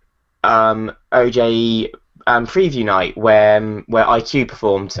the OJ preview night where IQ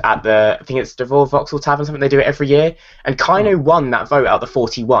performed at the, I think it's the Royal Vauxhall Tavern, something they do it every year, and KEiiNO won that vote out of the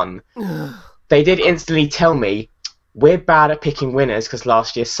 41. They did instantly tell me, we're bad at picking winners because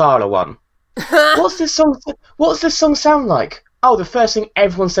last year Sala won. What's this song sound like? Oh, the first thing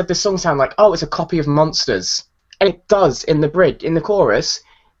everyone said this song sound like, oh, it's a copy of Monsters. And it does in the bridge, in the chorus.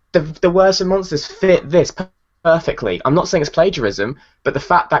 The words of Monsters fit this perfectly. I'm not saying it's plagiarism, but the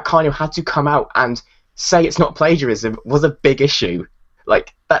fact that KEiiNO had to come out and say it's not plagiarism was a big issue.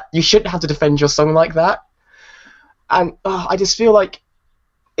 Like, that, you shouldn't have to defend your song like that. And I just feel like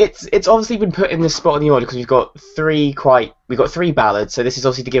it's obviously been put in this spot in the order because we've got three ballads, so this is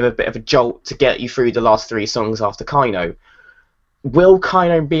obviously to give a bit of a jolt to get you through the last three songs after KEiiNO. Will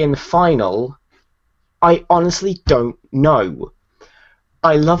KEiiNO be in the final? I honestly don't know.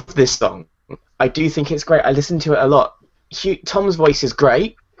 I love this song. I do think it's great. I listen to it a lot. Tom's voice is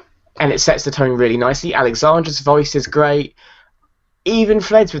great, and it sets the tone really nicely. Alexandra's voice is great. Even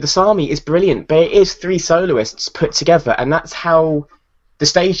Fred's with the Sami is brilliant, but it is three soloists put together, and that's how the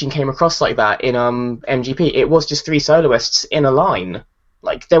staging came across like that in MGP. It was just three soloists in a line.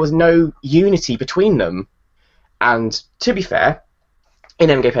 Like, there was no unity between them. And to be fair, in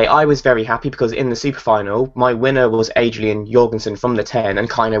MGP, I was very happy because in the super final, my winner was Adrian Jorgensen from the 10, and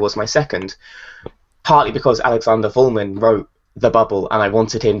KEiiNO was my second. Partly because Alexander Volman wrote The Bubble, and I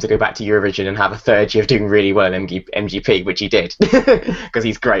wanted him to go back to Eurovision and have a third year of doing really well in MGP, which he did, because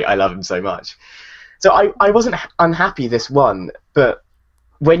he's great. I love him so much. So I wasn't unhappy this one, but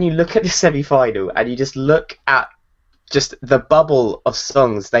when you look at the semi-final and you just look at just the bubble of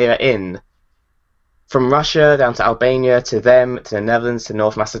songs they are in, from Russia down to Albania to them to the Netherlands to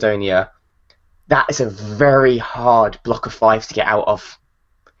North Macedonia, that is a very hard block of five to get out of,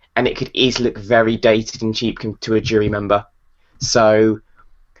 and it could easily look very dated and cheap to a jury member. So,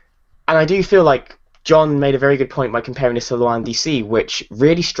 and I do feel like John made a very good point by comparing this to Luan DC, which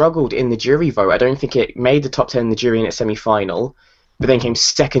really struggled in the jury vote. I don't think it made the top 10 in the jury in its semi-final, but then came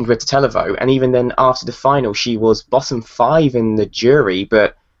second with the televote, and even then after the final she was bottom 5 in the jury,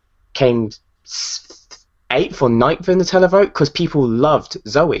 but came 8th or 9th in the televote because people loved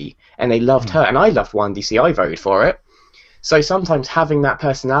Zoe, and they loved her, and I loved Luan DC, I voted for it. So sometimes having that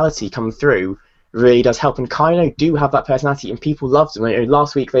personality come through really does help, and KEiiNO do have that personality, and people loved them. You know,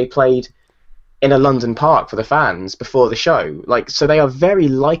 last week they played in a London park for the fans before the show, like, so they are very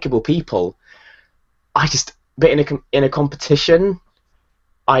likeable people. But in a competition,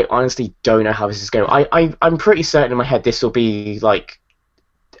 I honestly don't know how this is going. I'm pretty certain in my head this will be like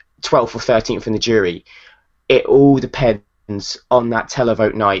 12th or 13th in the jury. It all depends on that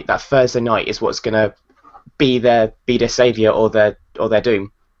televote night. That Thursday night is what's going to be their saviour or their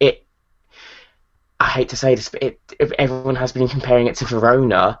doom. I hate to say this, but everyone has been comparing it to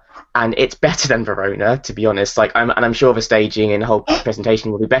Verona, and it's better than Verona, to be honest. Like, I'm sure the staging and the whole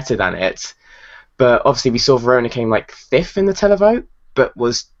presentation will be better than it. But obviously we saw Verona came like 5th in the televote, but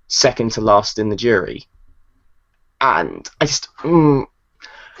was second to last in the jury. And I just...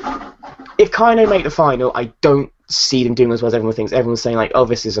 if KEiiNO make the final, I don't see them doing as well as everyone thinks. Everyone's saying, like, oh,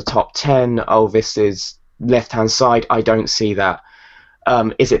 this is a top 10, oh, this is left-hand side. I don't see that.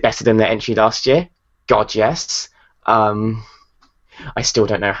 Is it better than their entry last year? God, yes. I still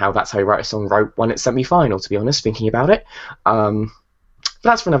don't know how That's How You Write a Song won its semi-final, to be honest, thinking about it. But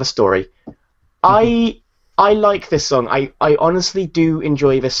that's for another story. I like this song. I honestly do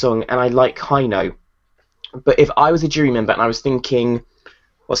enjoy this song, and I like KEiiNO. But if I was a jury member and I was thinking...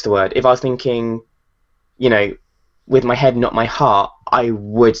 What's the word? If I was thinking, with my head, not my heart, I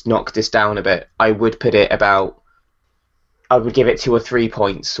would knock this down a bit. I would put it about... I would give it 2 or 3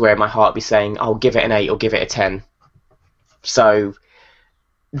 points, where my heart would be saying, I'll give it an 8 or give it a 10. So...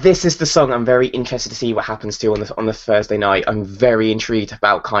 this is the song I'm very interested to see what happens to on the Thursday night. I'm very intrigued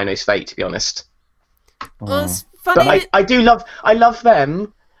about KEiiNO's fate, to be honest. Well, it's funny. But I love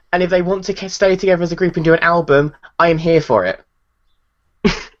them, and if they want to stay together as a group and do an album, I am here for it.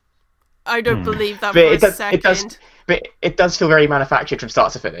 I don't believe that But for a second. it does feel very manufactured from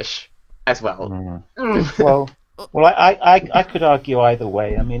start to finish, as well. Well, I could argue either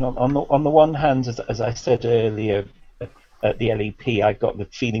way. I mean, on the one hand, as I said earlier, at the LEP, I got the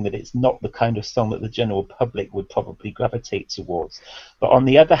feeling that it's not the kind of song that the general public would probably gravitate towards. But on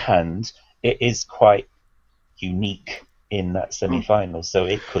the other hand, it is quite unique in that semi-final, so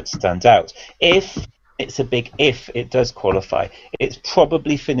it could stand out. If it's a big if it does qualify, it's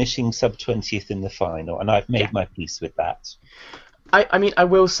probably finishing sub-20th in the final, and I've made my peace with that. I mean, I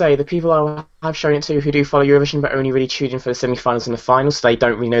will say, the people I have shown it to who do follow Eurovision but only really tuned in for the semi-finals and the finals, so they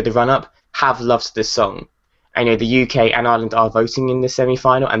don't really know the run-up, have loved this song. I know the UK and Ireland are voting in the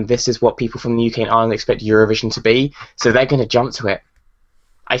semi-final, and this is what people from the UK and Ireland expect Eurovision to be, so they're going to jump to it.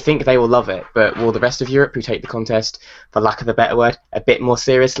 I think they will love it, but will the rest of Europe, who take the contest, for lack of a better word, a bit more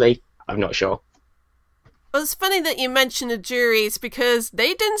seriously? I'm not sure. Well, it's funny that you mentioned the juries, because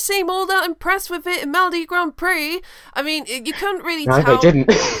they didn't seem all that impressed with it in Melody Grand Prix. I mean, you couldn't really tell. No, they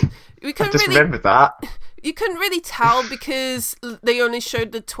didn't. We couldn't I just really remembered that. You couldn't really tell because they only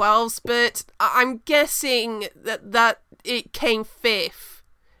showed the 12s, but I'm guessing that it came 5th.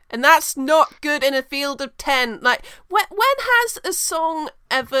 And that's not good in a field of 10. Like, when has a song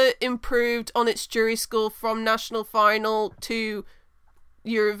ever improved on its jury score from national final to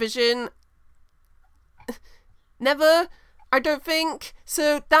Eurovision? Never, I don't think.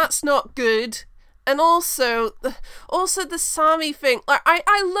 So that's not good. And also the Sami thing. Like,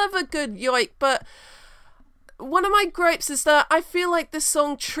 I love a good yoik, but one of my gripes is that I feel like this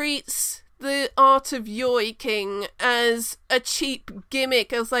song treats the art of yoiking as a cheap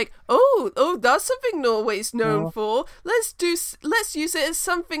gimmick. I was like, oh, that's something Norway's known for. Let's use it as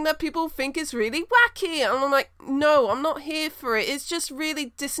something that people think is really wacky. And I'm like, no, I'm not here for it. It's just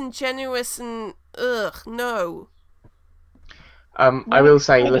really disingenuous and no. I will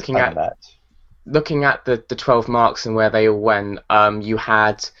say, looking at the 12 marks and where they all went, you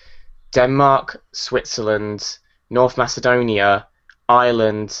had Denmark, Switzerland, North Macedonia,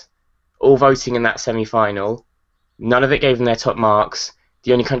 Ireland, all voting in that semi-final. None of it gave them their top marks.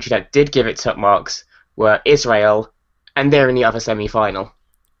 The only country that did give it top marks were Israel, and they're in the other semi-final.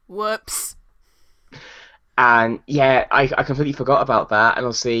 Whoops. And yeah, I completely forgot about that. And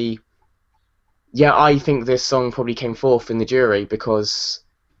obviously, yeah, I think this song probably came 4th in the jury because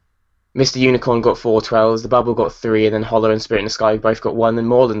Mr. Unicorn got 4 12s, The Bubble got 3, and then Holler and Spirit in the Sky both got 1, and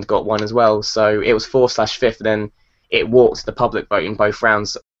Moreland got 1 as well. So it was 4/5th, and then it walked the public vote in both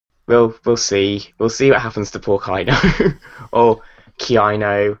rounds. We'll see. We'll see what happens to poor KEiiNO, or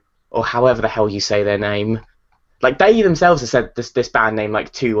KEiiNO, or however the hell you say their name. Like, they themselves have said this band name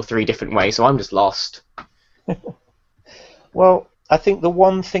like 2 or 3 different ways, so I'm just lost. Well, I think the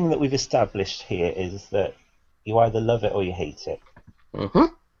one thing that we've established here is that you either love it or you hate it. Mm-hmm.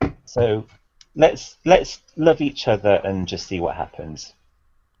 So let's love each other and just see what happens.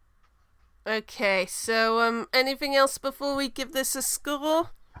 Okay, so anything else before we give this a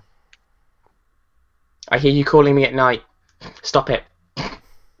score? I hear you calling me at night. Stop it.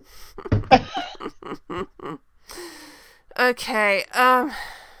 Okay, I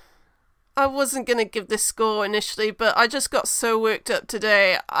wasn't gonna give this score initially, but I just got so worked up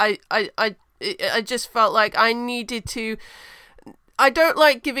today. I just felt like I needed to. I don't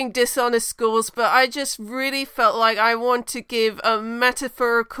like giving dishonest scores, but I just really felt like I want to give a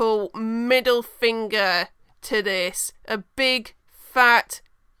metaphorical middle finger to this. A big, fat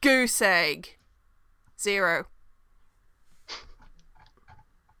goose egg. 0.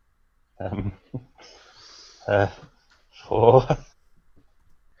 4.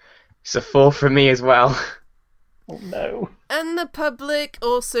 It's a 4 from me as well. Oh no. And the public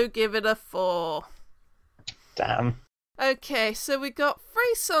also give it a 4. Damn. Okay, so we got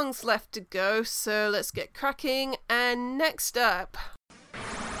 3 songs left to go, so let's get cracking. And next up,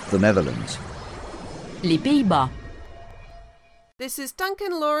 The Netherlands. Les Pays-Bas. this is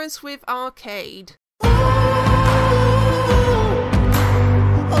Duncan Laurence with Arcade.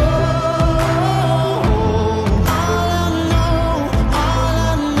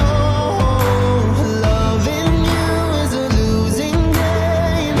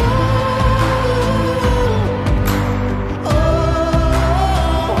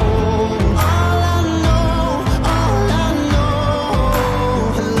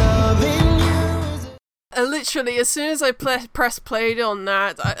 Literally, as soon as I press played on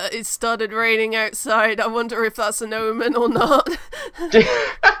that, it started raining outside. I wonder if that's an omen or not.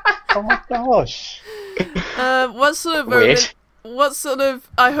 Oh my gosh. What sort of Weird. omen? What sort of?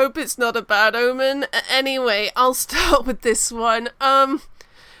 I hope it's not a bad omen. Anyway, I'll start with this one.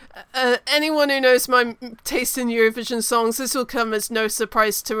 Anyone who knows my taste in Eurovision songs, this will come as no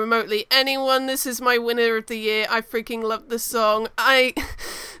surprise to remotely anyone. This is my winner of the year. I freaking love this song.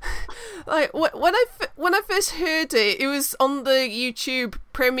 Like when I first heard it, it was on the YouTube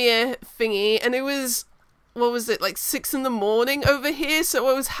premiere thingy, and it was, what was it, like 6 a.m. over here, so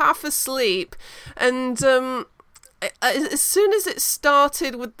I was half asleep, and as soon as it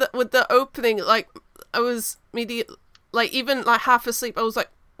started with the opening, like I was immediately, like even like half asleep, I was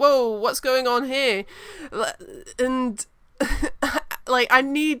like, whoa, what's going on here? And like I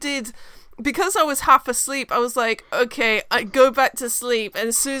needed, because I was half asleep, I was like, okay, I go back to sleep, and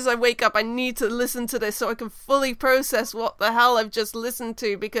as soon as I wake up, I need to listen to this so I can fully process what the hell I've just listened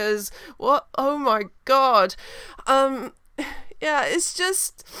to, because what, oh my god. Yeah, it's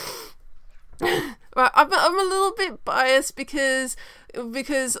just right, I'm a little bit biased because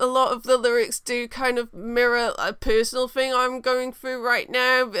a lot of the lyrics do kind of mirror a personal thing I'm going through right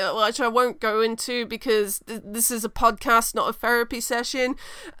now, which I won't go into because this is a podcast, not a therapy session.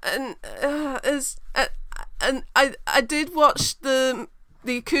 And I did watch the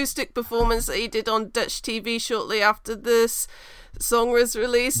acoustic performance that he did on Dutch TV shortly after this song was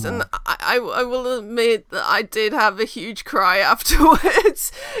released, and I will admit that I did have a huge cry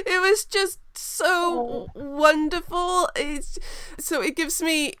afterwards. It was just so wonderful. So it gives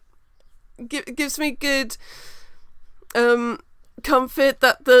me good comfort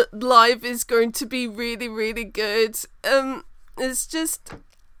that the live is going to be really, really good. It's just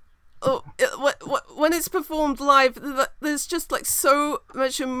when it's performed live, there's just like so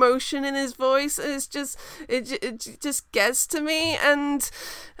much emotion in his voice. It's just it just gets to me, and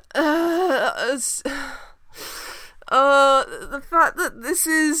the fact that this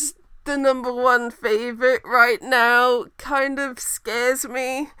is the #1 favorite right now kind of scares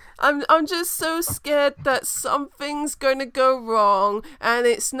me. I'm just so scared that something's going to go wrong and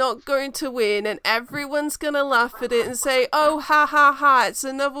it's not going to win, and everyone's going to laugh at it and say, oh, ha ha ha, it's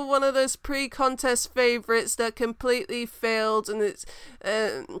another one of those pre-contest favorites that completely failed, and it's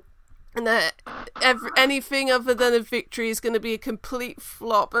anything other than a victory is going to be a complete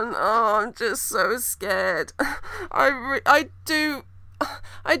flop, and I'm just so scared. I do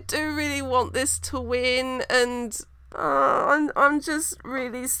really want this to win, and I'm just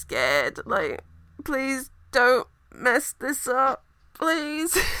really scared. Like, please don't mess this up,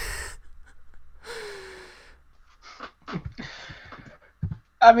 please.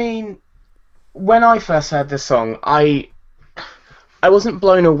 I mean, when I first heard this song, I wasn't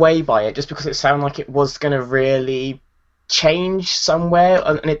blown away by it just because it sounded like it was going to really change somewhere,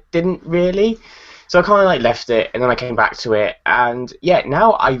 and it didn't really. So I kind of like left it, and then I came back to it, and yeah,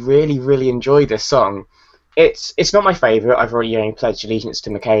 now I really, really enjoy this song. It's not my favourite. I've already pledged allegiance to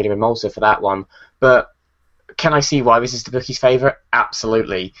Michela and Malta for that one, but can I see why this is the bookie's favourite?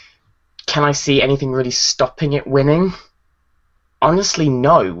 Absolutely. Can I see anything really stopping it winning? Honestly,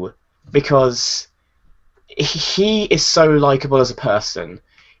 no, because he is so likeable as a person.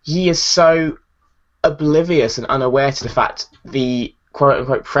 He is so oblivious and unaware to the fact the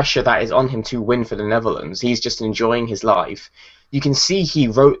quote-unquote pressure that is on him to win for the Netherlands. He's just enjoying his life. You can see he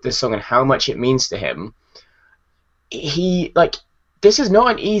wrote this song and how much it means to him. This is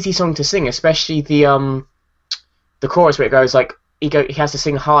not an easy song to sing, especially the chorus where it goes like he has to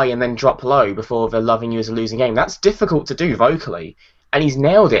sing high and then drop low before the loving you is a losing game. That's difficult to do vocally, and he's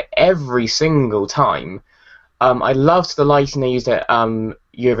nailed it every single time. I loved the lighting they used at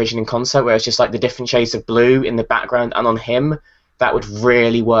Eurovision in concert, where it's just like the different shades of blue in the background and on him. That would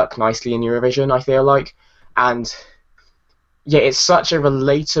really work nicely in Eurovision, I feel like. And yeah, it's such a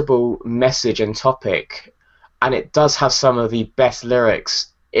relatable message and topic, and it does have some of the best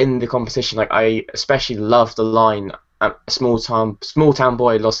lyrics in the competition. Like, I especially love the line, "A small town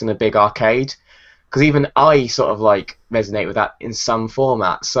boy lost in a big arcade." because even I sort of like resonate with that in some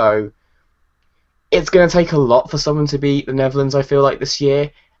format. So it's going to take a lot for someone to beat the Netherlands, I feel like, this year,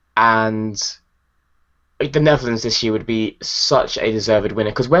 and the Netherlands this year would be such a deserved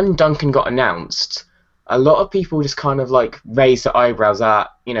winner, because when Duncan got announced, a lot of people just kind of like raised their eyebrows at,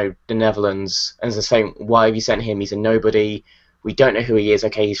 you know, the Netherlands, and they're saying, why have you sent him? He's a nobody. We don't know who he is.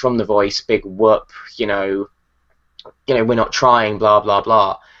 Okay, he's from The Voice, big whoop, you know, we're not trying, blah, blah,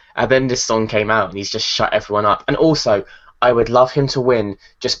 blah. And then this song came out, and he's just shut everyone up. And also, I would love him to win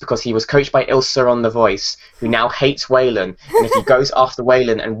just because he was coached by Ilse on The Voice, who now hates Waylon. And if he goes after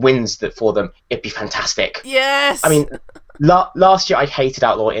Waylon and wins that for them, it'd be fantastic. Yes! I mean, last year I hated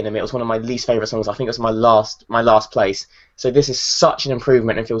Outlaw Enemy. It was one of my least favourite songs. I think it was my last place. So this is such an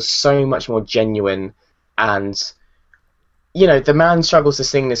improvement and feels so much more genuine. And, you know, the man struggles to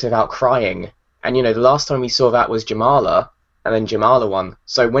sing this without crying. And, you know, the last time we saw that was Jamala, and then Jamala won.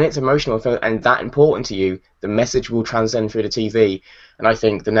 So when it's emotional and that important to you, the message will transcend through the TV. And I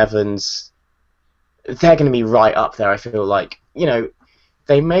think the Netherlands, they're going to be right up there, I feel like. You know,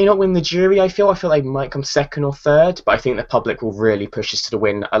 they may not win the jury, I feel they might come second or third, but I think the public will really push us to the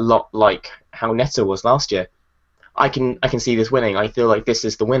win, a lot like how Netta was last year. I can see this winning. I feel like this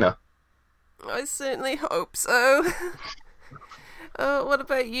is the winner. I certainly hope so. What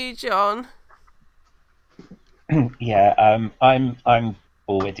about you, John? Yeah, I'm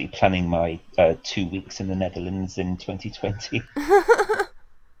already planning my 2 weeks in the Netherlands in 2020.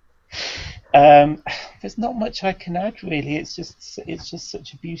 There's not much I can add, really. It's just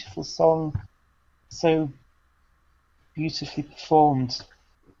such a beautiful song, so beautifully performed,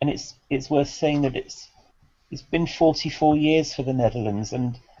 and it's worth saying that it's been 44 years for the Netherlands.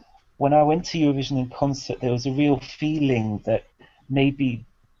 And when I went to Eurovision in concert, there was a real feeling that maybe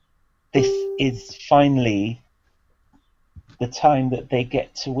this is finally the time that they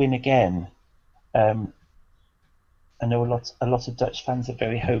get to win again. I know a lot of Dutch fans are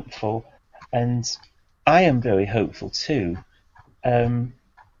very hopeful, and I am very hopeful too.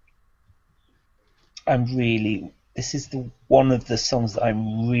 This is one of the songs that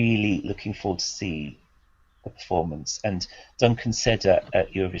I'm really looking forward to see the performance. And Duncan said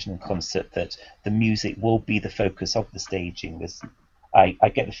at Eurovision in concert that the music will be the focus of the staging. I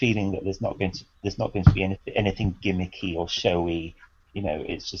get the feeling that there's not going to be anything gimmicky or showy. You know,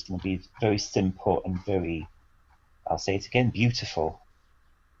 it's just going to be very simple and very, I'll say it again, beautiful.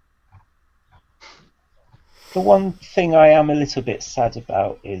 The one thing I am a little bit sad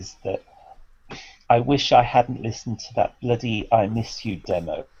about is that I wish I hadn't listened to that bloody "I Miss You"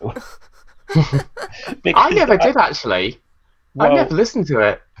 demo. I never did, actually. Well, I never listened to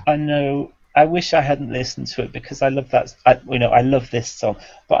it. I know. I wish I hadn't listened to it because I love that. I love this song,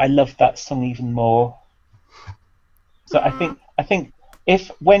 but I love that song even more. So I think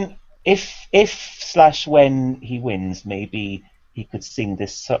if when he wins, maybe he could sing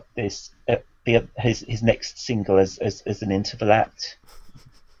his next single as an interval act.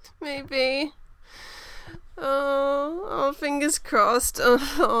 Maybe. Oh, fingers crossed.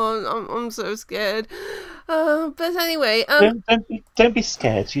 Oh, I'm so scared. But anyway, don't be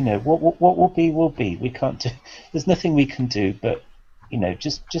scared. You know what will be will be. We can't do. There's nothing we can do, but you know,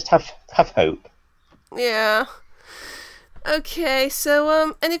 just have hope. Yeah. Okay.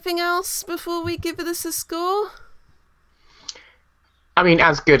 So, anything else before we give this a score? I mean,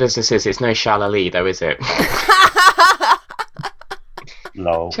 as good as this is, it's no Shalali, though, is it?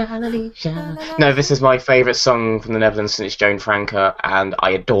 Lol. No, this is my favourite song from the Netherlands since Joan Franke, and I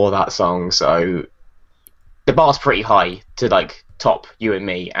adore that song, so the bar's pretty high to, like, top you and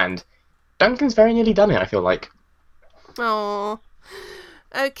me, and Duncan's very nearly done it, I feel like. Oh.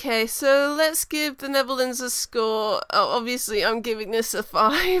 Okay, so let's give the Netherlands a score. Oh, obviously, I'm giving this a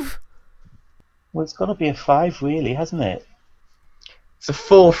 5. Well, it's got to be a 5, really, hasn't it? It's a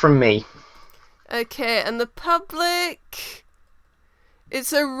 4 from me. Okay, and the public...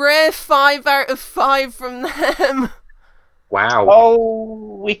 It's a rare 5 out of 5 from them. Wow.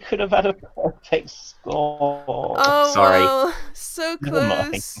 Oh, we could have had a perfect score. Oh, sorry. Well, so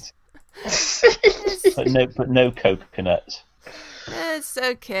close. but no coconut. It's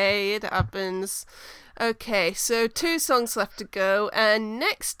okay, it happens. Okay, so 2 songs left to go, and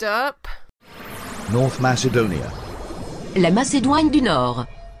next up... North Macedonia. La Macédoine du Nord.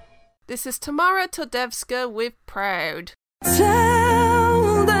 This is Tamara Todevska with Proud.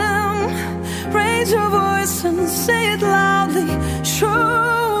 Tell them, raise your voice and say it loudly.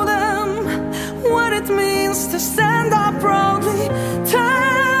 Show them what it means to stand up proudly.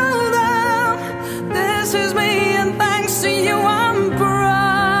 Tell them, this is me and thanks to you I'm proud.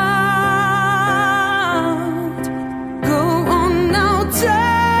 Go on now,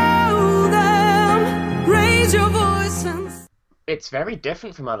 tell them, It's very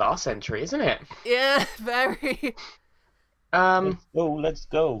different from our last entry, isn't it? Yeah, very. Let's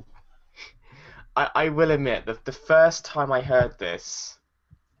go. I will admit that the first time I heard this,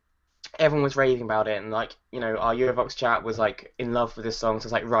 everyone was raving about it, and like, you know, our Eurovoxx chat was like in love with this song, so I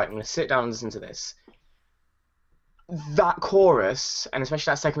was like, right, I'm gonna sit down and listen to this. That chorus, and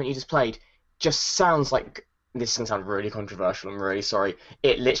especially that segment you just played, just sounds like, this is gonna sound really controversial, I'm really sorry,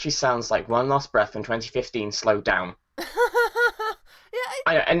 it literally sounds like One Last Breath from 2015 slowed down.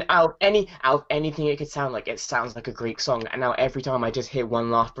 And out of anything it could sound like, it sounds like a Greek song, and now every time I just hear One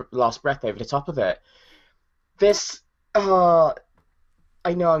Last Breath over the top of it, this, I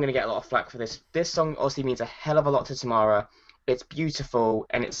know I'm going to get a lot of flack for this. This song obviously means a hell of a lot to Tamara. It's beautiful,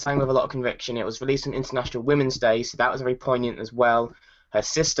 and it's sang with a lot of conviction. It was released on International Women's Day, so that was very poignant as well. Her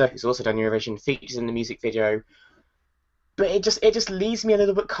sister, who's also done Eurovision, features in the music video. But it just leaves me a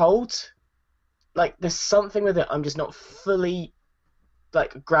little bit cold. Like, there's something with it I'm just not fully,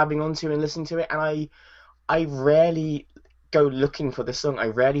 like, grabbing onto and listening to it, and I rarely go looking for this song. I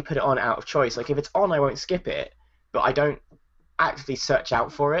rarely put it on out of choice. Like, if it's on, I won't skip it, but I don't actively search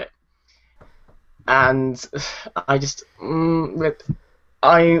out for it. And I just, I'm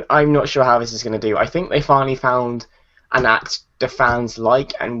not sure how this is going to do. I think they finally found an act the fans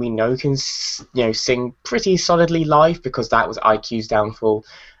like, and we know can, you know, sing pretty solidly live, because that was IQ's downfall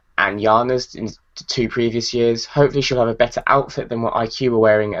and Jana's in the 2 previous years. Hopefully she'll have a better outfit than what IQ were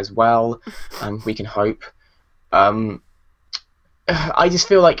wearing as well, we can hope. I just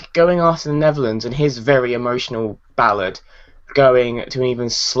feel like going after the Netherlands and his very emotional ballad, going to an even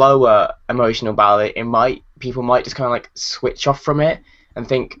slower emotional ballad, people might just kind of like switch off from it and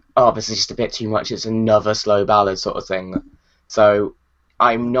think, oh, this is just a bit too much, it's another slow ballad sort of thing. So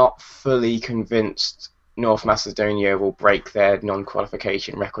I'm not fully convinced North Macedonia will break their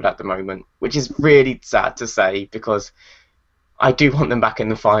non-qualification record at the moment, which is really sad to say, because I do want them back in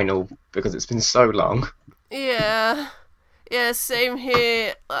the final, because it's been so long. Yeah, same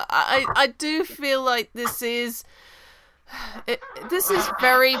here. I do feel like this is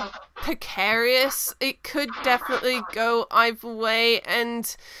very precarious. It could definitely go either way,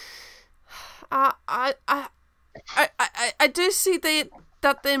 and I do see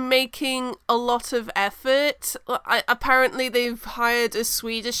that they're making a lot of effort. Apparently they've hired a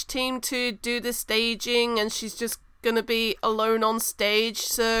Swedish team to do the staging, and she's just gonna be alone on stage,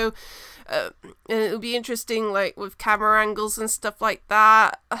 so it'll be interesting, like with camera angles and stuff like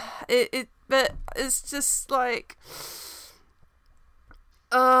that. But it's just like,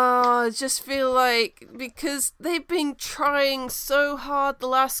 I just feel like, because they've been trying so hard the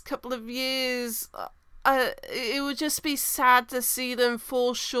last couple of years, it would just be sad to see them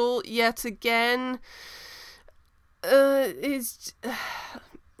fall short yet again. You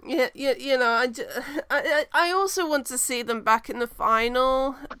know, I also want to see them back in the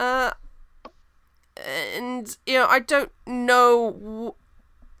final. And, you know, I don't know,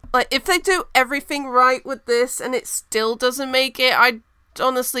 like, if they do everything right with this and it still doesn't make it, I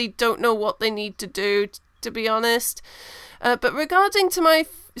honestly don't know what they need to do, to be honest. But regarding to my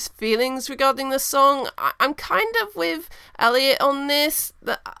feelings regarding the song, I'm kind of with Elliot on this.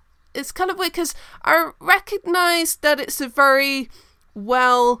 It's kind of weird, because I recognise that it's a very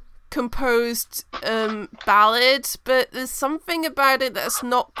well composed ballad, but there's something about it that's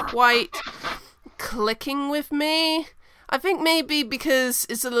not quite clicking with me. I think maybe because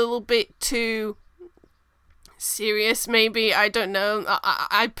it's a little bit too serious, maybe, I don't know.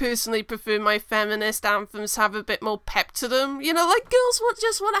 I personally prefer my feminist anthems have a bit more pep to them, you know, like girls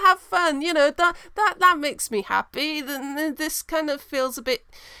just want to have fun, you know, that makes me happy. Then this kind of feels a bit,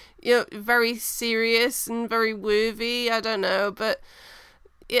 you know, very serious and very worthy, I don't know, but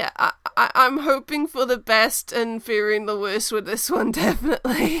yeah, I'm hoping for the best and fearing the worst with this one,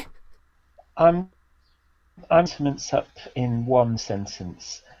 definitely. I'm sentiments up in one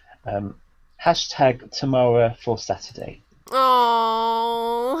sentence. Hashtag Tamara for Saturday.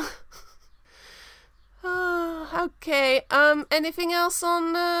 Oh, okay. Anything else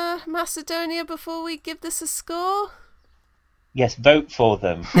on Macedonia before we give this a score? Yes, vote for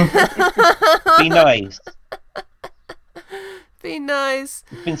them. Be nice. Be nice.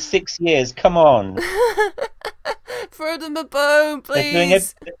 It's been 6 years. Come on. Throw them a bone,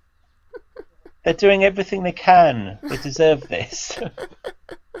 please. They're doing everything they can. They deserve this.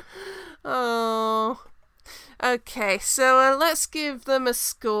 Oh. Okay, so let's give them a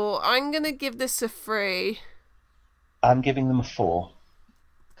score. I'm going to give this a 3. I'm giving them a 4.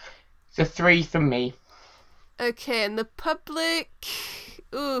 It's a 3 from me. Okay, and the public...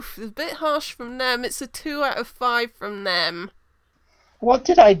 Oof, it's a bit harsh from them. It's a 2 out of 5 from them. What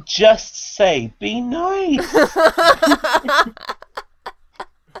did I just say? Be nice.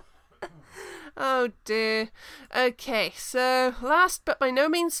 Oh dear. Okay, so last but by no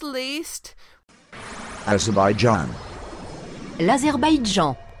means least, Azerbaijan.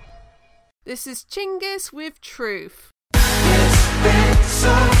 L'Azerbaïdjan. this is Chingiz with Truth.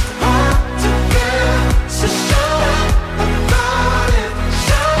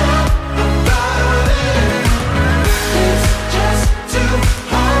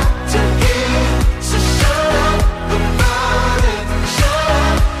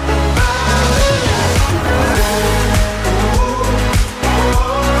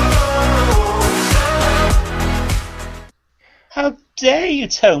 How dare you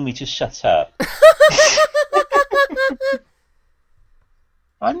tell me to shut up?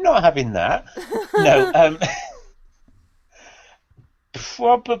 I'm not having that. No,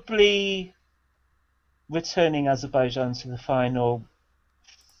 probably returning Azerbaijan to the final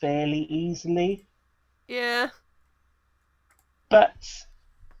fairly easily, Yeah. but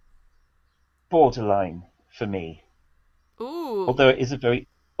borderline for me. Ooh. Although it is a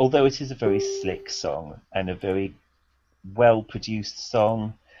very slick song and a very well-produced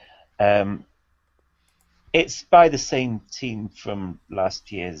song. It's by the same team from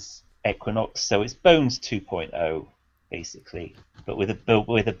last year's Equinox, so it's Bones 2.0 basically, but with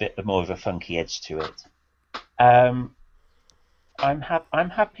a bit more of a funky edge to it. I'm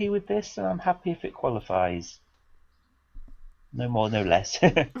happy with this, and I'm happy if it qualifies. No more, no less.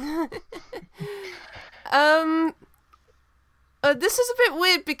 This is a bit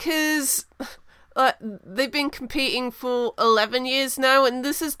weird because they've been competing for 11 years now, and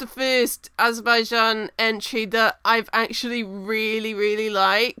this is the first Azerbaijan entry that I've actually really, really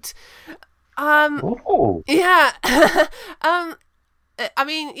liked. Ooh. Yeah. I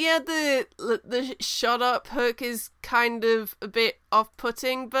mean, yeah, the shut up hook is kind of a bit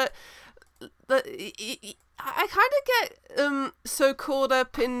off-putting, but I kind of get so caught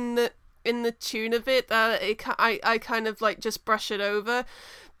up in the tune of it that I kind of like just brush it over.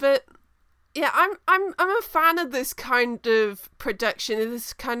 But yeah, I'm a fan of this kind of production,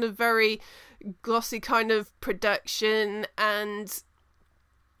 this kind of very glossy kind of production, and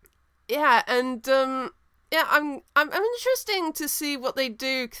yeah, and yeah, I'm interesting to see what they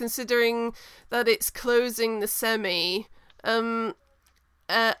do, considering that it's closing the semi. I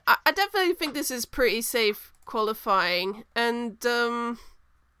definitely think this is pretty safe qualifying, and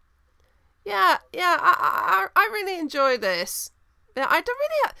yeah, I really enjoy this. Yeah, I don't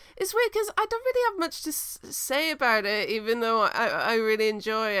really. It's weird because I don't really have much to say about it, even though I really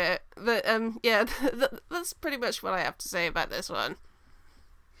enjoy it. But yeah, that's pretty much what I have to say about this one.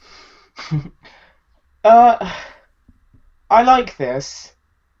 I like this,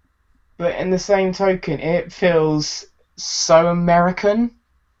 but in the same token, it feels so American.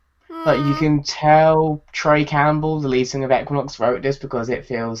 Like, you can tell Trey Campbell, the lead singer of Equinox, wrote this because it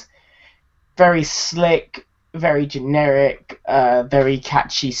feels very slick, very generic, very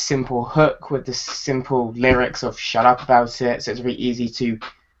catchy, simple hook with the simple lyrics of "shut up" about it, so it's very easy to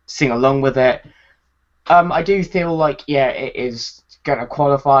sing along with it. I do feel like, yeah, it is going to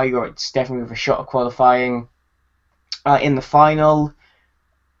qualify, or it's definitely with a shot of qualifying. In the final,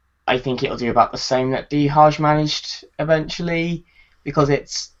 I think it'll do about the same that Dihaj managed eventually, because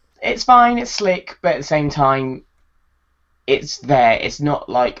it's fine, it's slick, but at the same time, it's there. It's not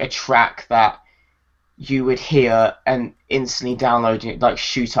like a track that you would hear and instantly download it, like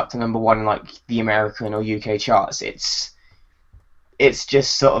shoot up to number one in like the American or UK charts. It's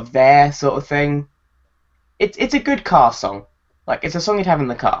just sort of there, sort of thing. It's a good car song. Like, it's a song you'd have in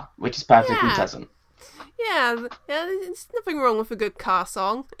the car, which is perfectly pleasant. Yeah, there's nothing wrong with a good car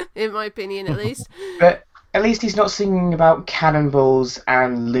song, in my opinion, at least. But at least he's not singing about cannonballs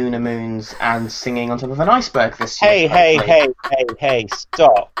and lunar moons and singing on top of an iceberg this year. Hey,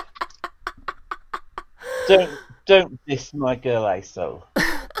 stop. Don't diss my girl ISO.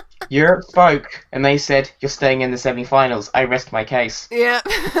 Europe spoke, and they said, "You're staying in the semi-finals. I rest my case." Yeah.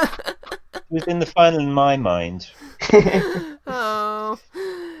 It was in the final in my mind. Oh.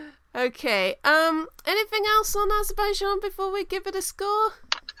 Okay. Anything else on Azerbaijan before we give it a score?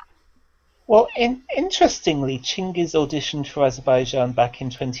 Well, interestingly, Chingiz auditioned for Azerbaijan back in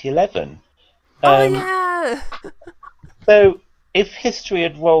 2011. Oh yeah. So, if history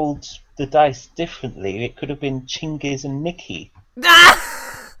had rolled the dice differently, it could have been Chingiz and Nikki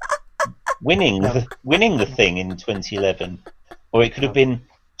winning the thing in 2011, or it could have been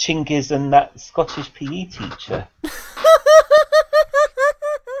Chingiz and that Scottish PE teacher.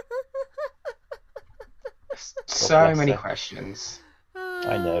 So many questions.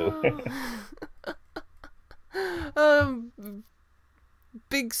 I know.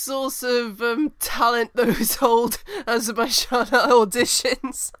 Big source of talent, those old Azerbaijan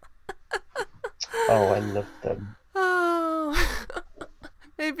auditions. Oh, I love them. Oh,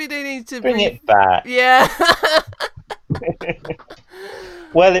 maybe they need to Bring it back. Yeah.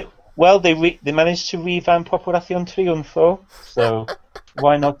 Well, they managed to revamp Operation Triunfo, so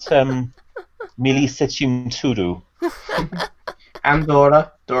why not Milice Cimturu? And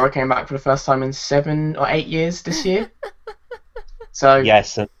Dora. Dora came back for the first time in 7 or 8 years this year. So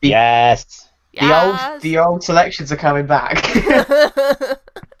Yes. the old selections are coming back.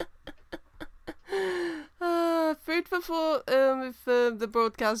 Food for thought if the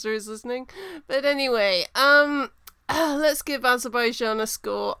broadcaster is listening. But anyway, let's give Azerbaijan a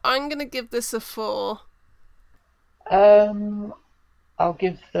score. I'm gonna give this a 4. I'll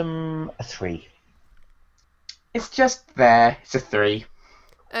give them a 3. It's just there. It's a 3.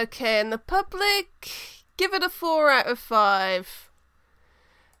 Okay, and the public, give it a 4 out of 5.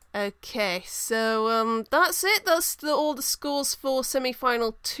 Okay, so that's it. That's all the scores for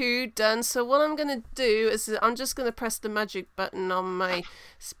semi-final 2 done. So what I'm going to do is I'm just going to press the magic button on my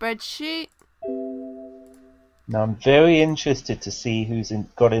spreadsheet. Now I'm very interested to see who's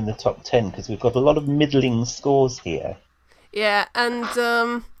got in the top 10 because we've got a lot of middling scores here. Yeah, and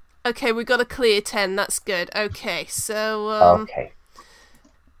okay, we got a clear 10. That's good. Okay, so Okay.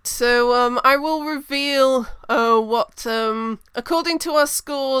 So I will reveal what, according to our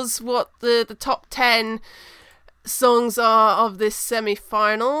scores, what the top 10 songs are of this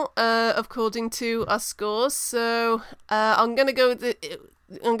semi-final, according to our scores. So I'm gonna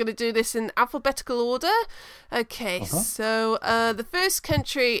do this in alphabetical order. Okay, so the first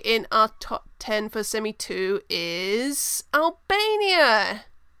country in our top 10 for semi 2 is Albania.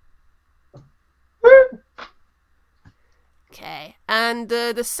 Okay, and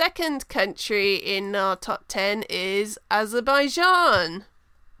the second country in our top 10 is Azerbaijan.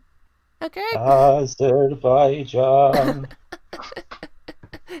 Okay. Azerbaijan.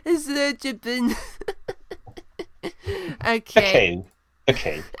 Azerbaijan. Okay.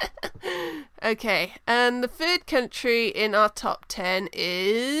 Okay. Okay, and the third country in our top 10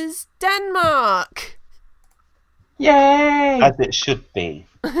 is Denmark. Yay! As it should be.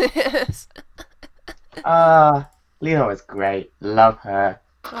 Yes. Lena was great. Love her.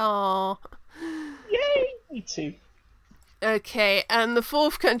 Aww. Yay! Me too. Okay, and the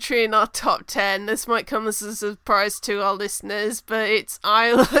fourth country in our top 10, this might come as a surprise to our listeners, but it's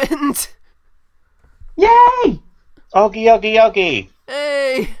Ireland. Yay! Oggy, oggy, oggy.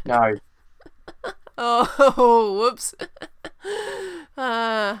 Hey! No. Oh, whoops.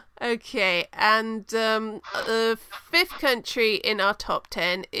 Okay, and the fifth country in our top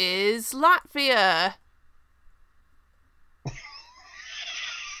 10 is Latvia.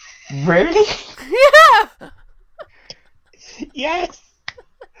 Really? Yeah! Yes!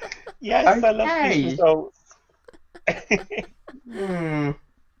 Yes, I love these results.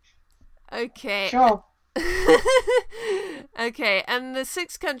 Okay. Sure. Okay, and the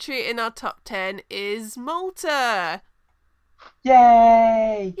sixth country in our top 10 is Malta.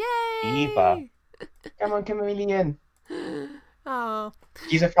 Yay! Yay! Eva. Come on, Chameleon. Oh.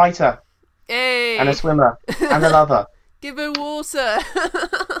 She's a fighter. Hey! And a swimmer. And a lover. Give her water.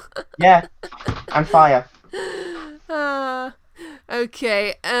 Yeah. And fire.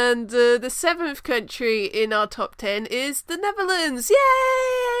 Okay, and the seventh country in our top 10 is the Netherlands.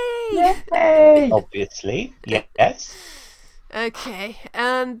 Yay! Yay! Obviously, yes. Okay,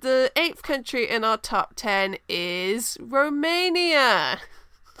 and the eighth country in our top 10 is Romania.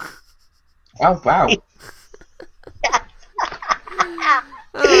 Oh, wow.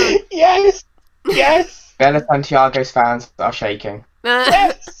 Yes! Yes! Bella Santiago's fans are shaking.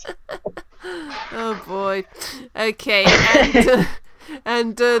 Yes! Oh boy. Okay,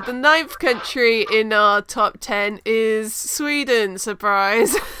 and the ninth country in our top 10 is Sweden.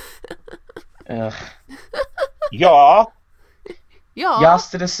 Surprise. Ugh. Yeah. Yeah. Yes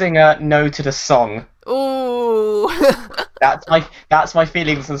to the singer, no to the song. Ooh. That's my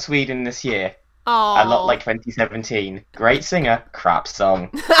feelings on Sweden this year. Oh. A lot like 2017. Great singer, crap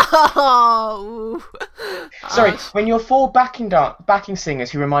song. Oh. Sorry, when your four backing singers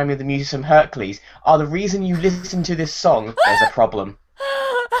who remind me of the music from Hercules are the reason you listen to this song, there's a problem.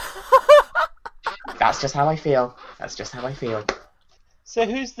 That's just how I feel. That's just how I feel. So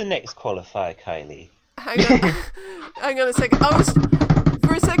who's the next qualifier, Kylie? Hang on a second.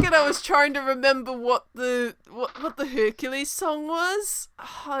 For a second I was trying to remember what the Hercules song was,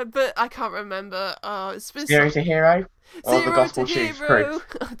 but I can't remember. It's been Zero to Hero? Or Zero the Gospel to Truth Hero.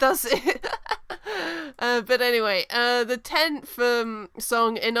 Crew? That's it. But anyway, the 10th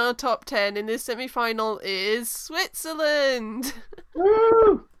song in our top 10 in this semi-final is Switzerland.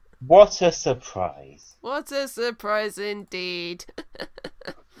 Woo! What a surprise. What a surprise indeed.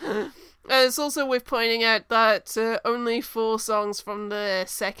 It's also worth pointing out that only 4 songs from the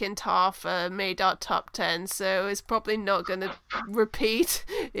second half made our top 10, so it's probably not going to repeat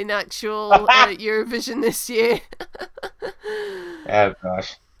in actual Eurovision this year. Oh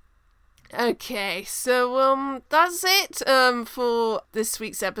gosh. Okay, so that's it for this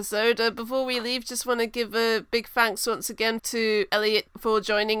week's episode. Before we leave, just want to give a big thanks once again to Elliot for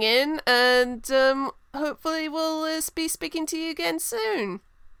joining in, and hopefully we'll be speaking to you again soon.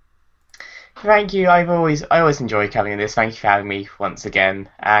 Thank you. I always enjoy coming in this. Thank you for having me once again.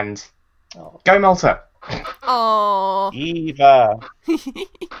 And go Malta. Aww. Eva.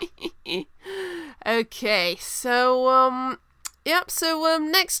 Okay, so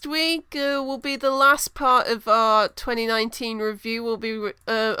next week will be the last part of our 2019 review. We'll be,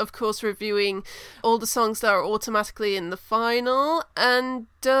 of course, reviewing all the songs that are automatically in the final, and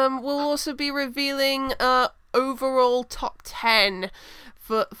we'll also be revealing overall top 10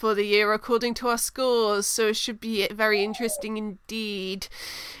 for the year according to our scores, so it should be very interesting indeed.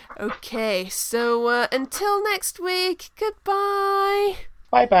 Okay, so until next week, goodbye.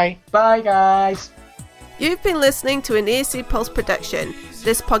 Bye-bye. Bye, guys. You've been listening to an ESC Pulse production.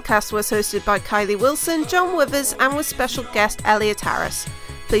 This podcast was hosted by Kylie Wilson, John Withers, and with special guest Elliot Harris.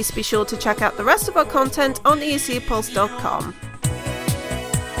 Please be sure to check out the rest of our content on escpulse.com.